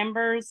family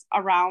members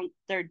around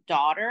their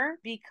daughter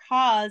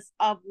because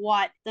of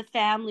what the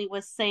family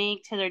was saying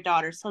to their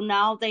daughter. So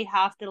now they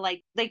have to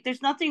like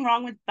there's nothing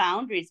wrong with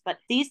boundaries, but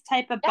these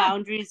type of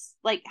boundaries,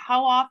 like,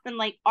 how often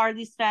like are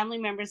these family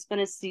members going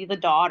to see the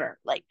daughter?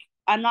 Like,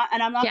 I'm not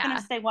going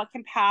to say what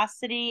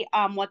capacity,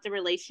 what the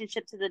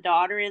relationship to the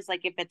daughter is,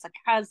 like if it's a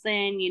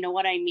cousin, you know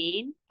what I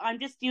mean? I'm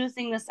just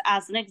using this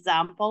as an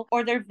example.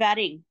 Or they're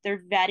vetting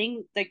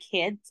the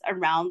kids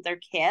around their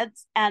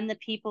kids and the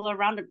people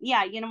around them.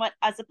 Yeah, you know what?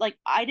 As of like,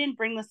 I didn't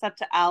bring this up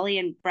to Allie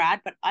and Brad,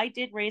 but I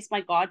did raise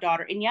my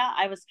goddaughter, and yeah,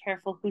 I was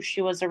careful who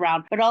she was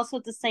around, but also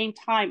at the same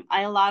time,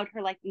 I allowed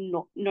her like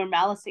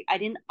normalcy. I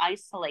didn't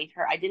isolate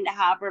her. I didn't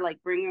have her like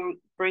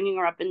bringing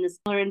her up in this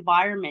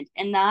environment,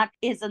 and that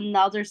is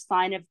another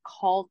sign of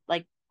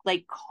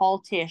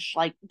cultish,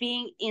 like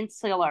being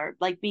insular,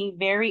 like being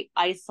very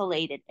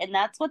isolated. And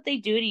that's what they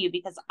do to you,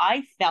 because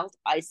I felt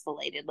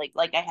isolated,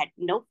 like I had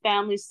no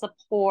family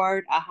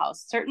support, how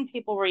certain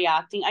people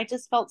reacting. I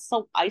just felt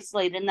so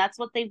isolated, and that's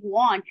what they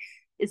want.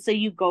 Is so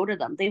you go to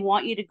them. They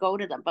want you to go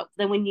to them. But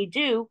then when you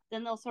do,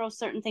 then they'll throw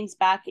certain things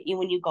back at you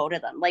when you go to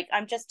them. Like,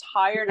 I'm just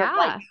tired of,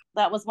 like,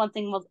 that was one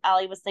thing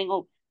Allie was saying,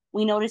 oh,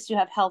 we noticed you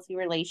have healthy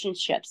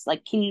relationships.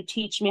 Like, can you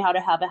teach me how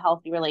to have a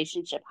healthy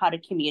relationship, how to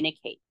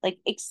communicate? Like,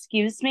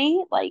 excuse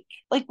me? Like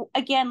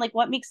again, like,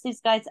 what makes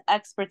these guys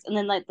experts? And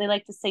then like they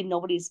like to say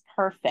nobody's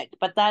perfect,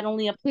 but that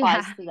only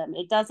applies to them.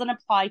 It doesn't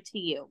apply to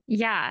you.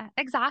 Yeah,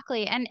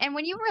 exactly. And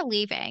when you were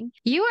leaving,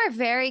 you were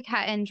very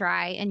cut and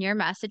dry in your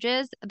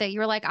messages that you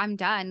were like, I'm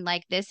done.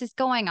 Like, this is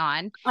going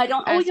on. I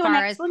don't owe you an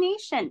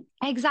explanation.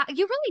 Exactly.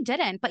 You really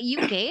didn't, but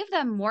you gave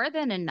them more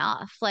than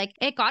enough. Like,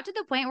 it got to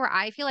the point where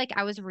I feel like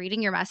I was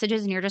reading your messages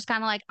and you're just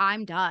kind of like,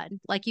 I'm done.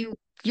 Like, you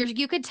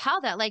could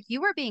tell that, like,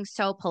 you were being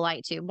so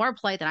polite too, more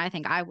polite than I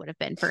think I would have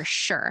been for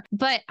sure.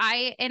 But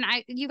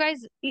you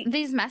guys,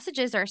 these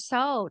messages are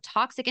so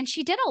toxic. And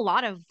she did a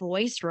lot of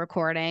voice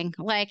recording.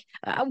 Like,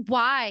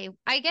 why?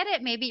 I get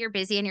it. Maybe you're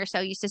busy and you're so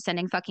used to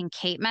sending fucking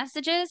Kate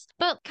messages,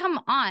 but come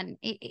on.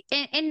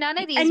 In none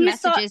of these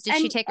messages did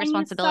she take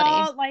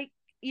responsibility.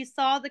 You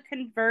saw the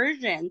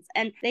conversions,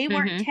 and they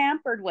weren't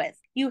tampered with.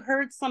 You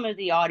heard some of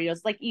the audios,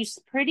 like, you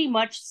pretty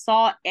much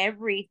saw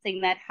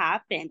everything that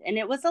happened, and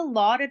it was a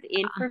lot of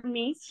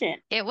information.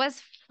 It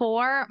was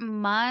 4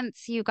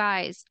 months, you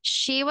guys.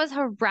 She was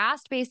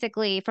harassed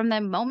basically from the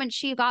moment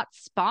she got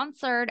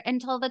sponsored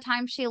until the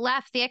time she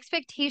left. The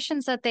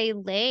expectations that they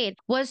laid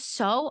was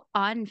so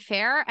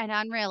unfair and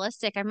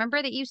unrealistic. I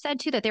remember that you said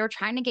too that they were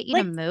trying to get you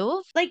to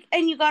move. Like,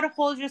 and you got to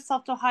hold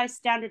yourself to a high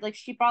standard. Like,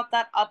 she brought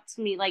that up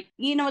to me. Like,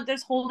 you know,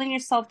 there's holding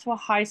yourself to a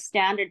high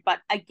standard,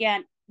 but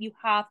again, you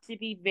have to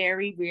be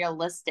very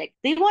realistic.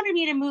 They wanted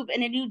me to move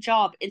in a new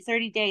job in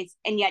 30 days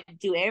and yet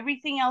do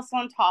everything else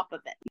on top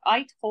of it.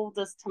 I told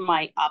this to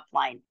my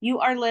upline. You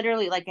are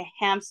literally like a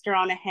hamster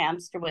on a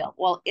hamster wheel.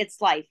 Well, it's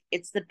life.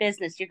 It's the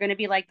business. You're going to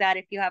be like that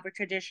if you have a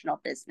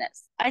traditional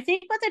business. I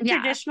think with a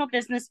traditional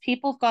business,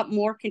 people got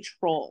more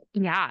control.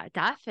 Yeah,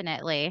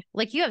 definitely.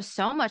 Like, you have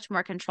so much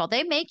more control.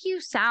 They make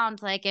you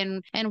sound like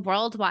in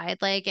worldwide,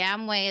 like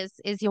Amway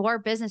is your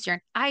business.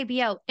 You're an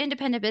IBO,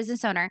 independent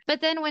business owner.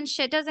 But then when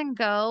shit doesn't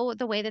go go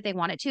the way that they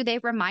want it to, they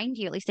remind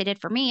you, at least they did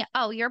for me,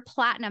 oh, your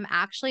platinum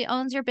actually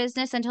owns your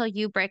business until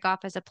you break off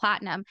as a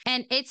platinum.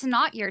 And it's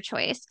not your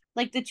choice.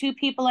 Like the two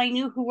people I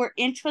knew who were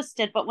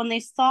interested, but when they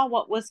saw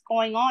what was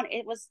going on,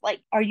 it was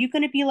like, are you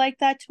going to be like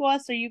that to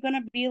us? Are you going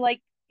to be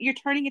like, you're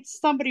turning it to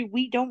somebody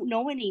we don't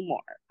know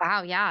anymore?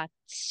 Wow. Yeah.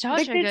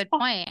 Such Like a good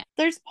point.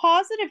 there's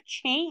positive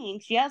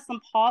change, yes,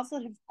 and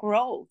positive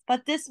growth,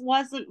 but this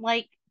wasn't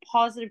like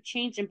positive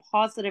change and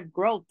positive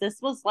growth. This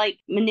was like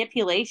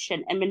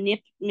manipulation and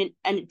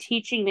and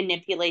teaching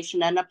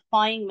manipulation and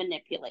applying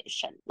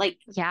manipulation, like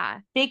Yeah.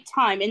 big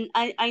time. And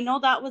I know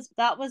that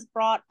was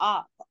brought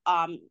up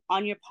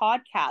on your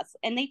podcast,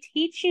 and they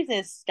teach you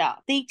this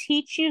stuff. They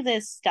teach you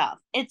this stuff.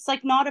 It's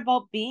like not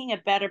about being a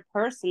better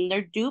person.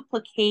 They're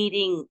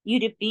duplicating you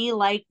to be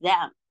like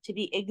them, to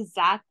be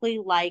exactly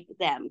like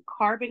them,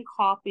 carbon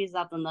copies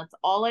of them. That's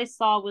all I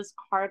saw was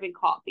carbon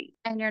copy.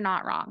 And you're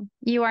not wrong.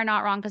 You are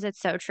not wrong because it's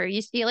so true.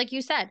 You see, like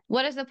you said,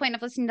 what is the point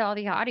of listening to all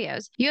the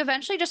audios? You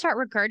eventually just start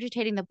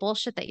regurgitating the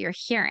bullshit that you're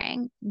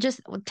hearing,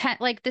 just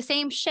like the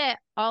same shit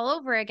all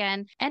over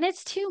again. And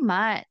it's too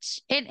much.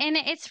 And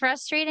it's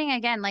frustrating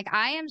again. Like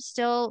I am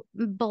still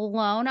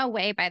blown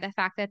away by the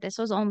fact that this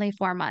was only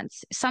 4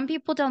 months. Some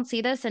people don't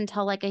see this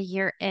until like a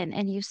year in,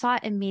 and you saw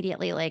it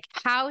immediately. Like,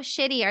 how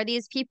shitty are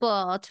these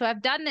people to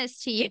have done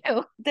this to you?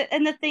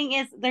 And the thing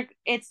is,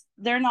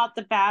 they're not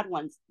the bad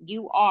ones.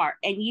 You are,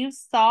 and you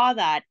saw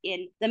that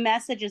in the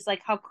messages,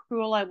 like how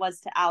cruel I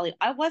was to Ali.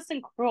 I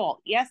wasn't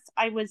cruel. Yes,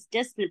 I was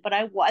distant, but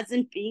I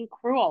wasn't being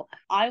cruel.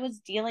 I was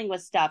dealing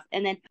with stuff,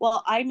 and then,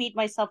 well, I made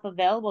myself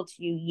available to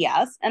you,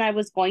 yes, and I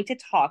was going to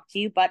talk to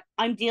you, but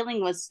I'm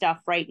dealing with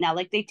stuff right now.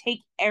 Like they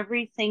take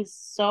everything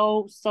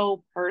so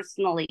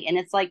personally, and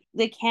it's like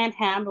they can't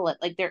handle it.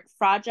 Like their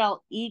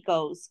fragile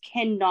egos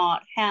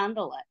cannot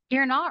handle it.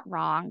 You're not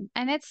wrong.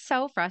 And it's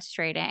so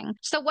frustrating.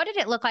 So what did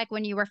it look like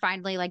when you were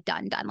finally like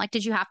done? Like,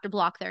 did you have to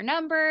block their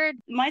number?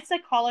 My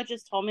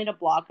psychologist told me to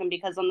block him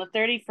because on the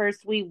 31st,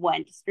 we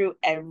went through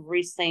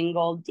every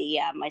single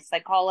DM. My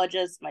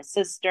psychologist, my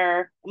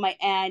sister, my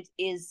aunt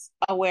is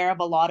aware of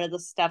a lot of the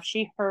stuff.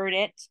 She heard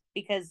it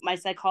because my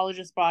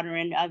psychologist brought her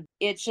in.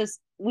 It's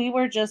just, we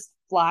were just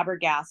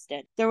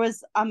flabbergasted. There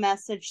was a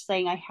message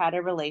saying I had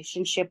a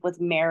relationship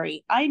with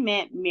Mary. I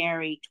met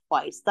Mary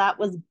twice. That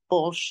was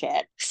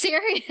bullshit.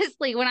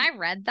 Seriously, when I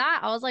read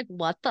that, I was like,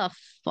 what the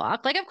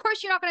fuck? Like, of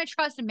course, you're not going to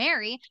trust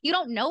Mary. You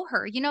don't know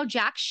her. You know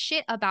jack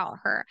shit about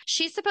her.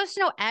 She's supposed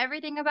to know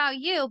everything about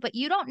you, but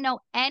you don't know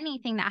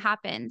anything that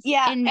happens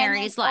in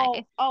Mary's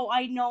life. Oh,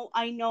 I know.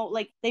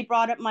 Like they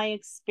brought up my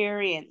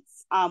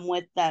experience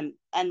with them,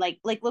 and like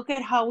look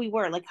at how we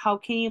were. Like, how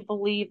can you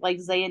believe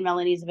like Zay and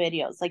Melanie's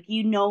videos? Like,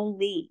 you know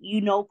Lee,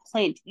 you know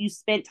Clint, you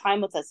spent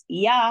time with us.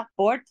 Yeah,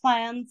 board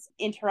plans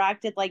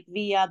interacted like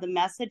via the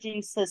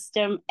messaging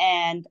system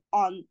and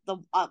on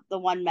the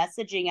one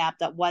messaging app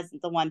that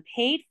wasn't the one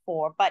paid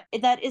for, but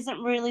that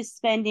isn't really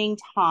spending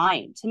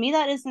time. To me,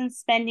 that isn't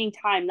spending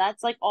time.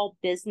 That's like all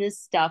business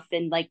stuff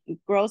and like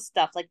gross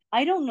stuff. Like,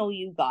 I don't know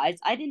you guys.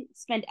 I didn't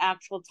spend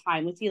actual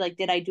time with you. Like,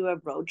 did I do a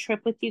road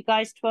trip with you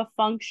guys to a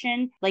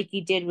function like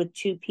you did with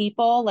two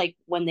people, like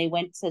when they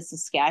went to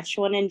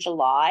Saskatchewan in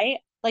July?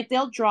 Like,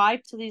 they'll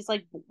drive to these,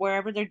 like,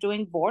 wherever they're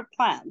doing board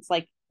plans,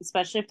 like,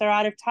 especially if they're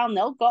out of town,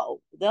 they'll go,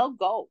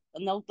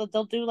 and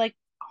they'll do like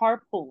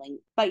carpooling.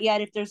 But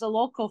yet, if there's a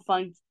local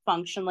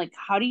function, like,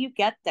 how do you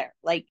get there?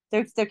 Like,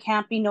 there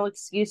can't be no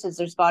excuses.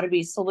 There's got to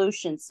be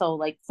solutions. So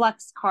like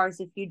flex cars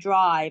if you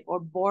drive, or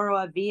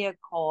borrow a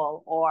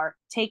vehicle, or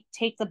take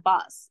the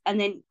bus. And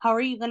then how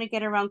are you going to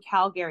get around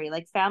Calgary?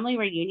 Like, family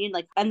reunion,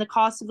 like, and the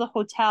cost of the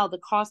hotel, the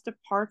cost of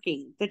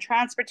parking, the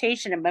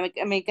transportation. Am I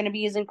going to be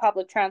using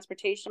public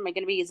transportation? Am I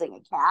going to be using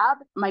a cab?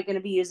 Am I going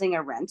to be using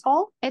a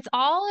rental? It's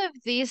all of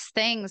these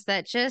things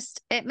that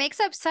just, it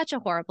makes up such a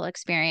horrible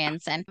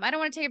experience. And I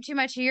don't want to take up too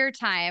much of your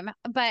time,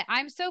 but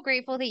I'm so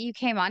grateful that you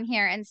came on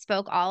here and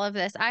spoke all of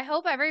this. I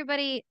hope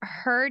everybody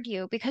heard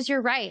you, because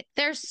you're right.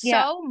 There's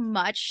so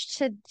much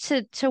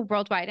to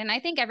worldwide. And I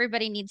think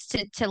everybody needs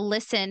to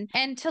listen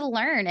and to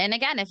learn. And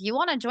again, if you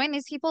want to join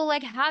these people,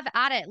 like, have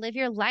at it, live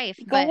your life.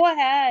 Go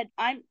ahead.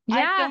 I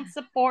don't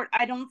support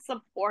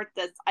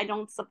this. I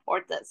don't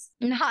support this.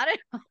 Not at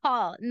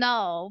all.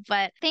 No,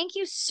 but thank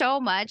you so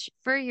much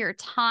for your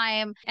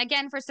time.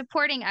 Again, for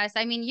supporting us.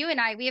 I mean, you and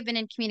I, we have been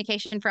in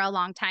communication for a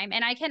long time,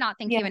 and I cannot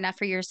thank you enough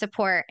for your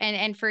support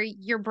and for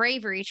your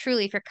bravery,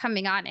 truly, for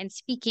coming on and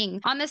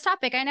speaking on this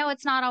topic. I know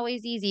it's not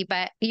always easy,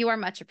 but you are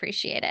much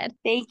appreciated.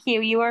 Thank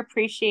you. You are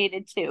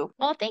appreciated too.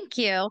 Well, thank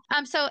you.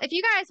 So if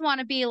you guys want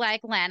to be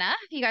like Lana,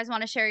 if you guys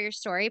want to share your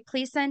story,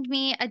 please send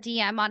me a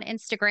DM on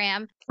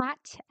Instagram at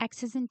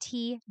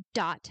xsnt.podcast.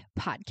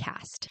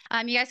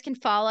 You guys can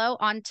follow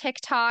on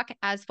TikTok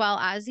as well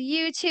as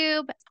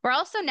YouTube. We're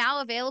also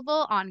now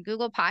available on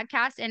Google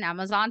Podcasts and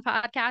Amazon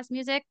Podcast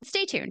Music.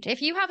 Stay tuned.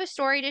 If you have a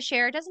story to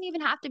share, it doesn't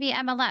even have to be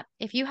MLM.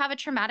 If you have a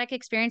traumatic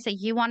experience that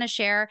you want to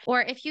share,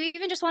 or if you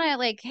even just want to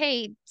like,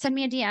 hey, send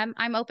me a DM,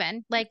 I'm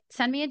open. Like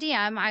send me a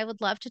DM. I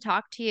would love to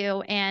talk to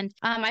you. And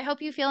I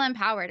hope you feel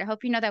empowered. I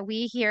hope you know that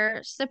we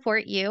here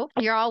support you.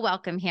 You're all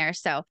welcome here.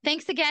 So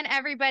thanks again,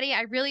 everybody.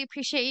 I really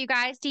appreciate you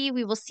guys. Dee,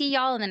 we will see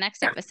y'all in the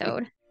next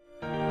episode.